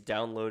where he's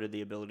downloaded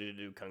the ability to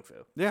do kung fu.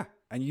 Yeah,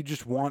 and you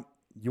just want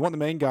the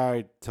main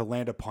guy to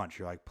land a punch.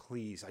 You're like,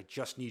 please, I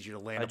just need you to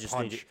land a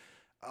punch.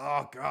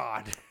 Oh,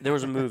 God. There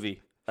was a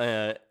movie,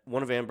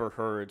 one of Amber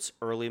Heard's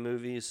early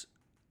movies,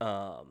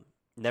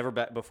 Never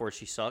Back Before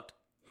She Sucked,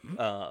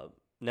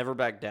 Never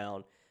Back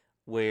Down,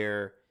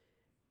 where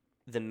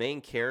the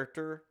main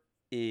character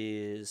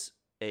is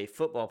a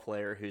football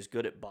player who's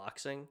good at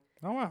boxing,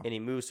 Oh wow. and he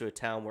moves to a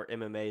town where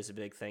MMA is a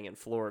big thing in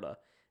Florida.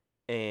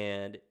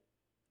 And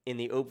in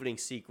the opening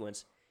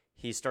sequence,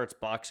 he starts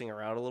boxing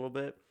around a little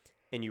bit,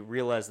 and you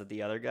realize that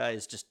the other guy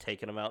is just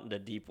taking him out into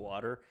deep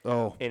water.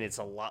 Oh. And it's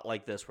a lot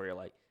like this, where you're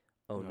like,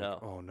 oh no,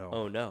 Oh no.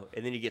 oh no.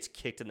 And then he gets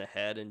kicked in the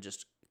head and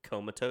just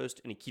comatose,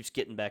 and he keeps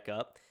getting back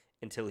up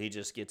until he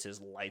just gets his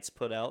lights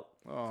put out.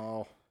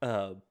 Oh.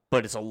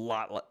 But it's a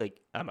lot like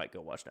I might go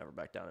watch Never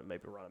Back Down and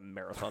maybe run a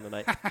marathon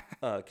tonight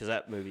because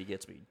that movie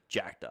gets me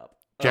jacked up.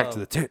 Jack to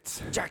the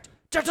tits. Jack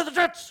to the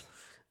tits.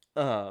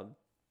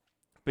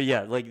 But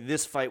yeah, like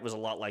this fight was a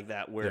lot like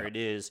that, where it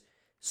is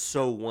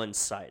so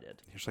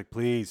one-sided. He's like,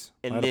 please.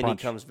 And let a then he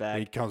punch. comes back. And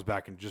he comes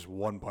back and just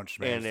one punch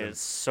And man.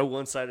 it's so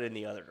one-sided in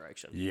the other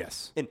direction.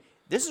 Yes. And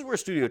this is where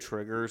Studio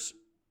Trigger's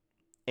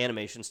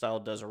animation style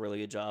does a really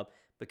good job,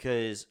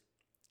 because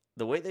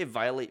the way they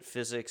violate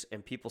physics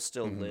and people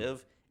still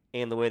live,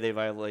 and the way they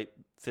violate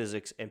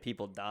physics and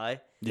people die,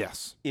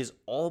 Yes. is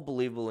all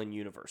believable in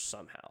universe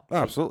somehow. Oh,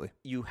 absolutely.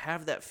 You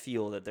have that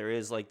feel that there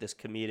is like this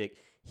comedic,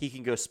 he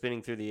can go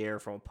spinning through the air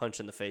from a punch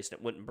in the face and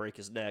it wouldn't break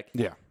his neck,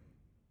 Yeah.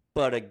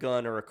 but a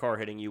gun or a car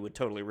hitting you would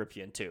totally rip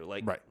you in two.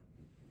 Like, Right.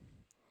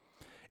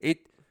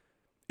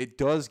 It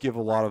does give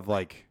a lot of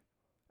like,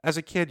 as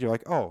a kid, you're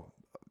like, oh,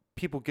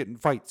 people get in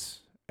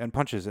fights and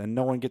punches and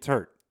no one gets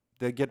hurt.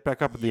 They get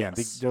back up at the end.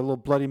 Yes. They're a little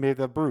bloody, maybe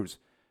they have bruise.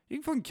 You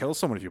can fucking kill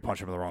someone if you punch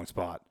them in the wrong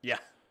spot. yeah.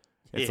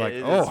 It's Yeah, like,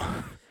 it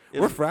oh, is.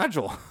 we're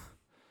fragile.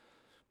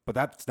 But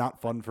that's not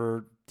fun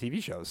for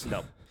TV shows.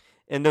 No.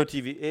 And no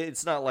TV.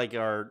 It's not like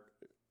our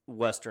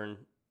Western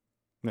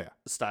Yeah.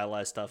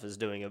 stylized stuff is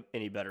doing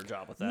any better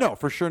job with that. No,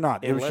 for sure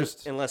not. It was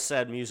just unless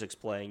sad music's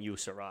playing, you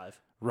survive.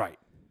 right.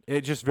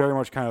 It just very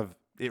much kind of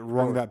it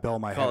rung Or that bell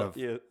in my head of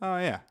yeah, oh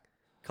yeah,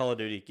 Call of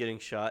Duty getting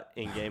shot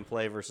in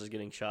gameplay versus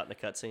getting shot in a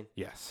cutscene.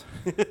 yes.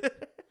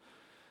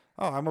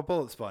 Oh, I'm a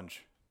bullet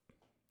sponge.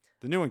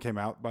 The new one came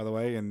out, by the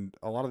way, and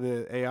a lot of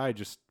the AI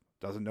just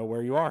doesn't know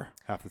where you are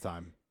half the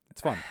time.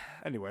 It's fun.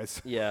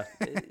 Anyways, Yeah.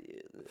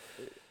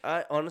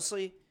 I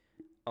honestly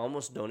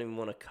almost don't even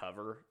want to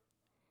cover.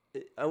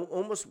 I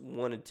almost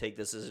want to take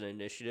this as an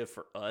initiative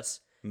for us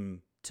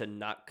to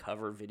not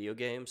cover video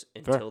games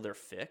until they're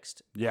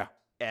fixed, yeah,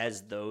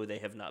 as though they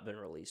have not been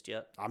released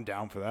yet. I'm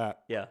down for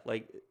that. Yeah,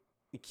 like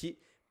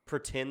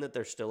pretend that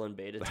they're still in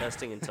beta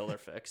testing until they're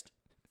fixed.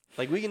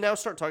 Like we can now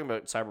start talking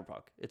about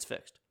Cyberpunk. It's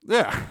fixed.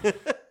 Yeah,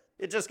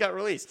 It just got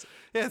released.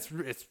 yeah.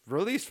 It's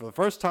released for the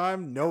first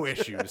time, no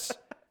issues.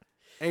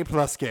 A+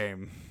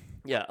 game.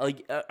 Yeah,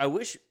 like I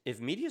wish if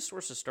media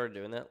sources started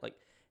doing that. Like,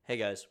 hey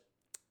guys,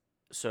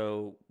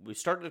 so we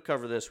started to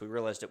cover this. We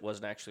realized it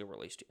wasn't actually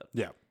released yet,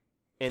 Yeah,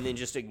 and then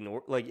just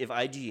ignore. Like, if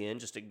IGN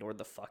just ignored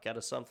the fuck out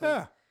of something.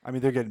 yeah. I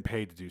mean, they're getting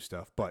paid to do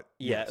stuff, but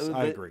Yeah, yes,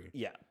 I agree.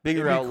 Yeah, It'd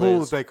bigger be outlets.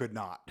 cool if they could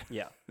not.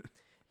 Yeah,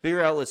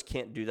 bigger outlets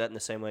can't do that in the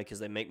same way because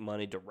they make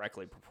money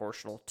directly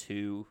proportional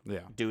to Yeah.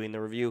 doing the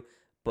review.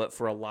 But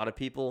for a lot of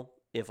people,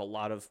 if a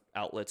lot of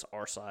outlets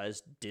our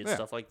size did Yeah.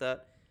 stuff like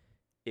that,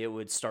 it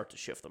would start to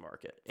shift the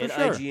market. And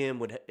sure. IGN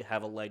would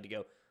have a leg to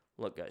go,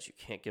 look, guys, you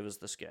can't give us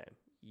this game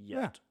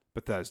Yeah, yet.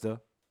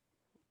 Bethesda.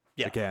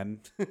 Yeah.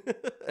 Again,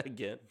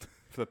 Again.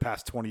 for the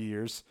past 20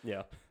 years.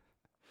 Yeah.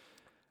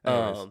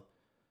 Anyways.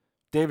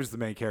 David's the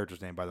main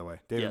character's name, by the way.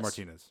 David Yes,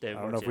 Martinez. David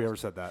I don't know if we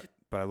Martinez. ever said that,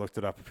 but I looked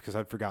it up because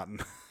I'd forgotten.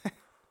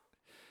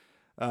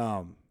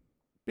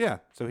 Yeah.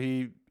 So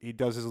he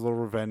does his little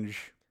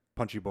revenge,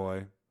 punchy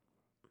boy.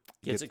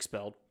 Gets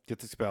expelled.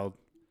 Gets expelled.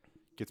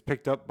 Gets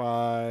picked up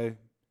by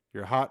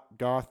your hot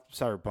goth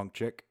cyberpunk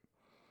chick.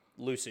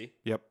 Lucy,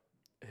 Yep.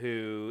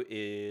 who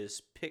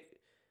is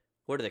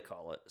what do they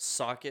call it?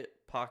 Socket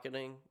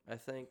pocketing, I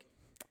think.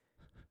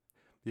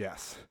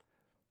 Yes.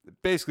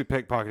 Basically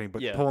pickpocketing,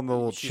 but Yeah. pulling the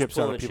little She's chips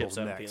pulling out of the people's chips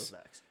out of necks. people's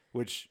necks.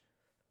 Which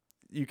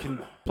you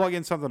can plug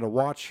in something to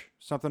watch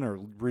something or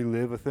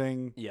relive a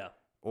thing, Yeah.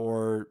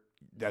 or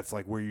that's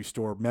like where you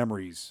store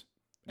memories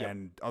Yep.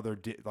 and other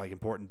like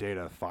important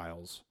data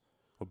files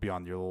will be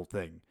on your little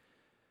thing.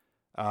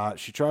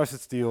 She tries to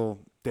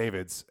steal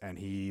David's, and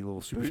he little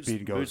super speed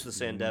and goes, boots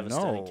the Sandevistan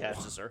 "No, and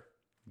catches her.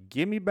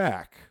 give me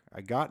back. I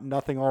got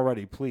nothing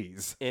already,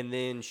 please." And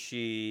then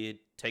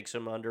she takes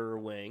him under her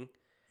wing,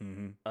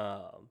 Mm-hmm.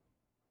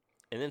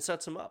 and then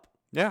sets him up.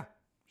 Yeah.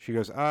 She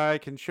goes, "I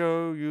can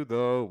show you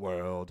the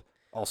world."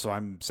 Also,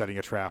 I'm setting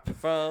a trap.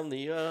 From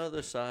the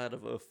other side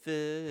of a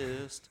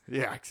fist.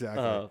 Yeah,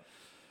 exactly.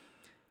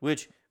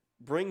 Which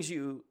brings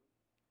you,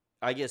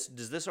 I guess,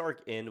 does this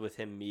arc end with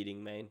him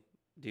meeting Maine?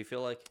 Do you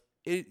feel like?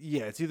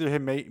 It's either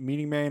him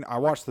meeting Maine. I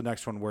watched the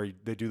next one where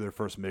they do their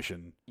first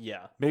mission.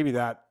 Yeah. Maybe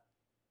that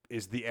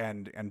is the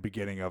end and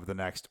beginning of the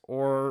next,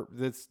 or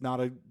it's not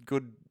a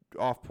good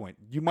off point.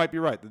 You might be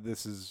right that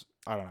this is,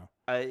 I don't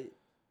know.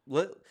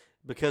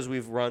 Because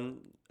we've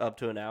run up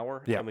to an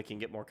hour Yeah. and we can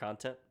get more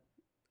content.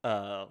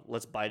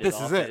 Let's bite it This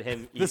off is it. at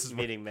him This is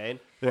meeting Maine.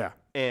 Yeah.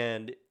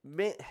 And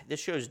this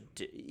show's,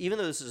 even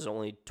though this is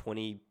only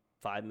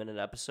 25-minute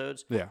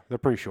episodes, Yeah. They're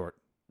pretty short.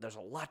 there's a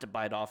lot to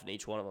bite off in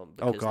each one of them.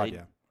 Oh, Because God, they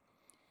yeah.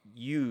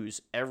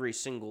 use every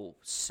single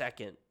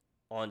second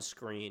on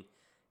screen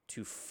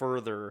to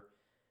further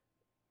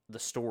the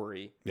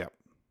story. Yep.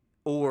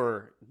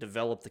 Or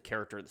develop the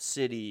character of the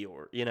city,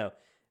 or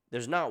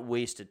there's not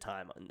wasted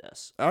time on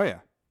this. Oh yeah,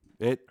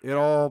 it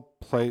all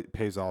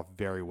pays off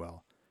very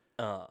well.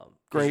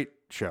 Great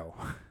show.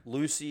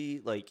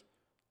 Lucy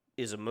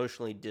is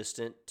emotionally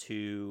distant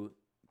to.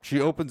 She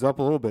opens up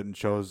a little bit and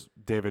shows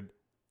David,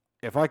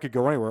 if I could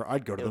go anywhere,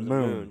 I'd go to the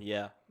moon.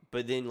 Yeah,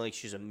 but then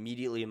she's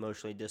immediately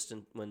emotionally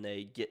distant when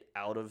they get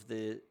out of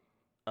the.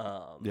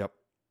 Yep.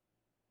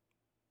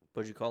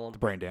 What'd you call them? The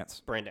brain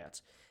dance. Brain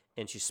dance.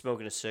 And she's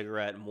smoking a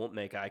cigarette and won't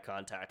make eye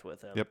contact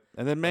with him. Yep.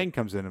 And then Maine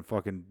comes in and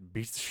fucking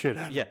beats the shit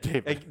out of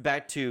David.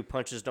 Back to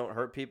punches don't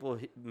hurt people.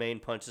 Maine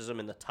punches him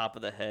in the top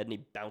of the head and he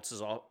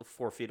bounces off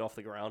 4 feet off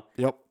the ground.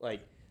 Yep.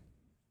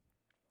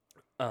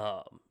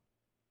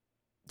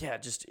 Yeah,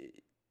 just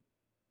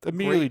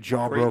immediately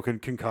jaw broken,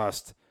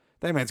 concussed.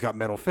 That man's got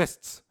metal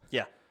fists.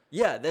 Yeah.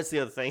 Yeah, that's the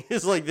other thing.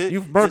 It's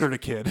you've murdered a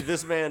kid.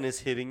 This man is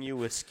hitting you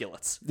with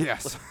skillets.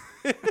 Yes.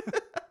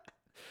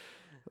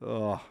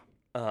 Oh.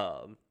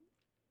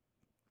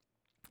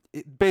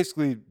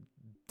 Basically,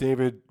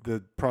 David,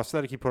 the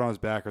prosthetic he put on his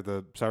back, or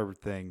the cyber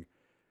thing,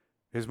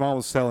 his mom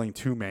was selling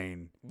to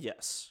Maine.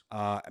 Yes.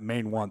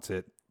 Maine wants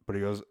it, but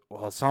he goes,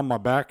 well, it's on my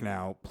back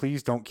now.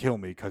 Please don't kill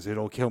me, because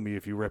it'll kill me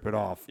if you rip it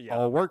off. Yeah.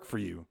 I'll work for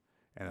you.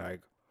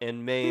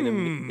 And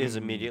Maine is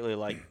immediately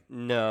like,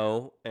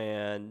 no,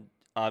 and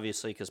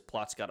obviously, because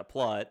plot's got a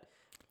plot,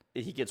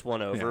 he gets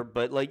one over,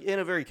 but in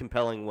a very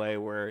compelling way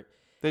where...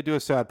 They do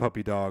a sad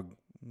puppy dog.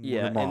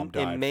 Yeah, the mom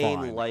died. And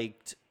Maine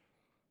liked...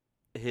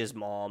 his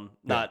mom,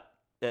 not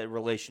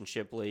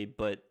relationshiply,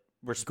 but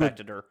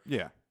respected her.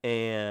 Yeah.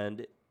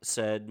 And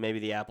said, maybe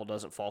the apple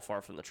doesn't fall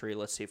far from the tree.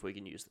 Let's see if we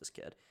can use this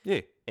kid.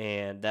 Yeah.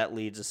 And that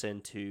leads us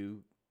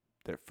into...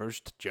 their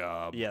first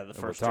job. Yeah, the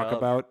first job. We'll talk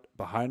about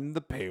behind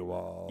the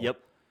paywall. Yep.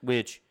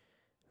 Which,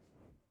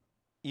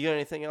 you got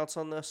anything else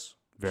on this?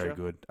 Very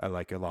good. I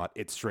like it a lot.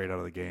 It's straight out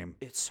of the game.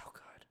 It's so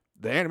good.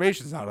 The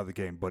animation's not out of the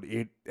game, but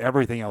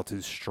everything else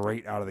is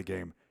straight out of the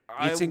game.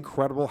 It's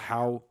incredible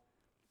how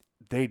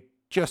they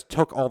just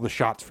took all the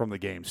shots from the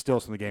game,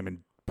 stills from the game, and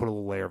put a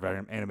little layer of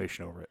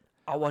animation over it.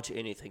 I'll watch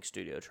anything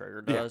Studio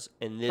Trigger does,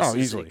 and this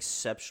is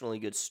exceptionally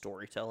good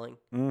storytelling.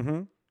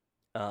 Mm-hmm.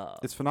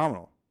 It's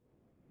phenomenal.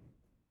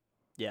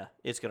 Yeah,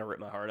 it's going to rip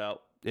my heart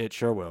out. It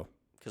sure will.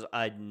 Because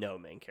I know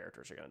main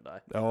characters are going to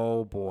die.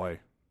 Oh, boy.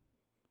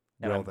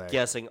 And I'm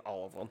guessing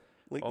all of them.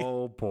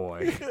 Oh,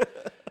 boy.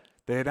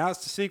 They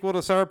announced a sequel to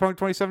Cyberpunk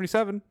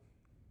 2077.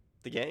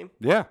 The game?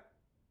 Yeah.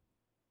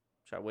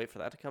 Should I wait for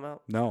that to come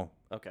out? No.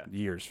 Okay.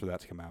 Years for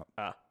that to come out.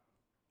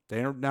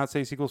 They don't now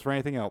say sequels for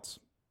anything else.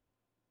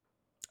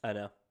 I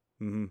know.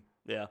 Mm-hmm.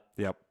 Yeah.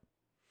 Yep.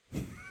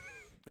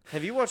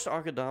 Have you watched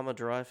Akudama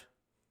Drive?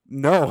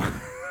 No.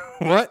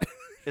 What?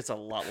 It's a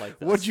lot like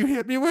this. What'd you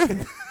hit me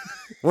with?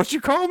 What'd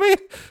you call me?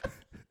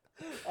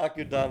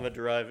 Akudama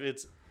Drive.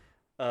 It's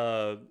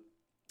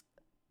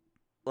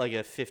like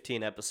a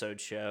 15-episode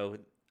show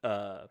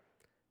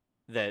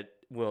that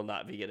will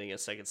not be getting a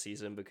second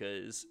season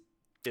because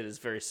it is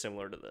very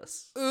similar to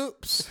this.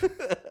 Oops.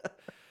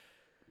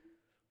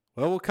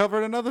 Well, we'll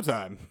cover it another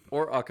time.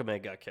 Or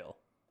Akame got killed.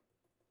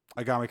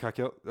 Agami got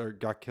killed? Or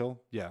got killed?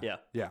 Yeah.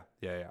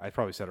 Yeah. I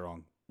probably said it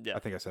wrong. Yeah. I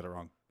think I said it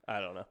wrong. I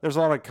don't know. There's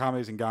a lot of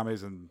kames and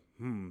games and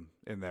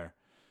in there.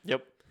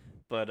 Yep.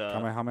 But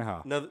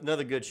Kamehameha.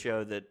 Another good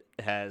show that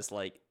has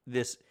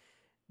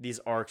these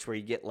arcs where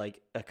you get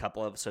a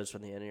couple episodes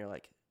from the end and you're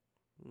like,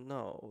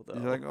 no. Though.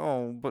 You're like,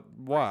 oh, but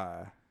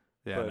why?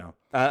 Yeah, but no.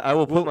 I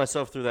will put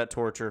myself through that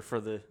torture for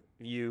the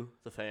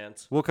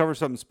fans. We'll cover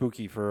something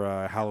spooky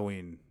for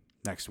Halloween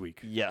next week.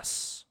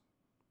 Yes.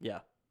 Yeah.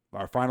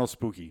 Our final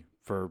spooky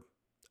for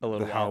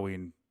the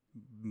Halloween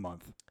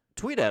month.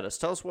 Tweet at us.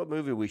 Tell us what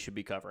movie we should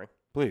be covering.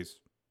 Please.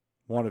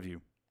 One of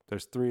you.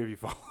 There's 3 of you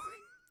following.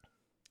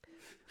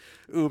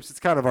 Oops, it's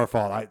kind of our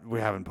fault. We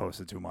haven't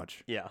posted too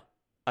much. Yeah.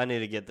 I need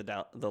to get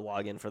the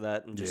login for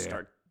that and just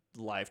start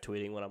live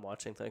tweeting when I'm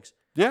watching things.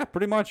 Yeah,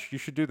 pretty much. You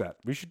should do that.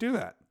 We should do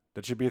that.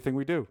 That should be a thing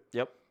we do.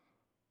 Yep.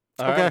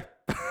 Okay.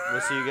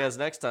 We'll see you guys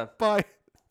next time. Bye.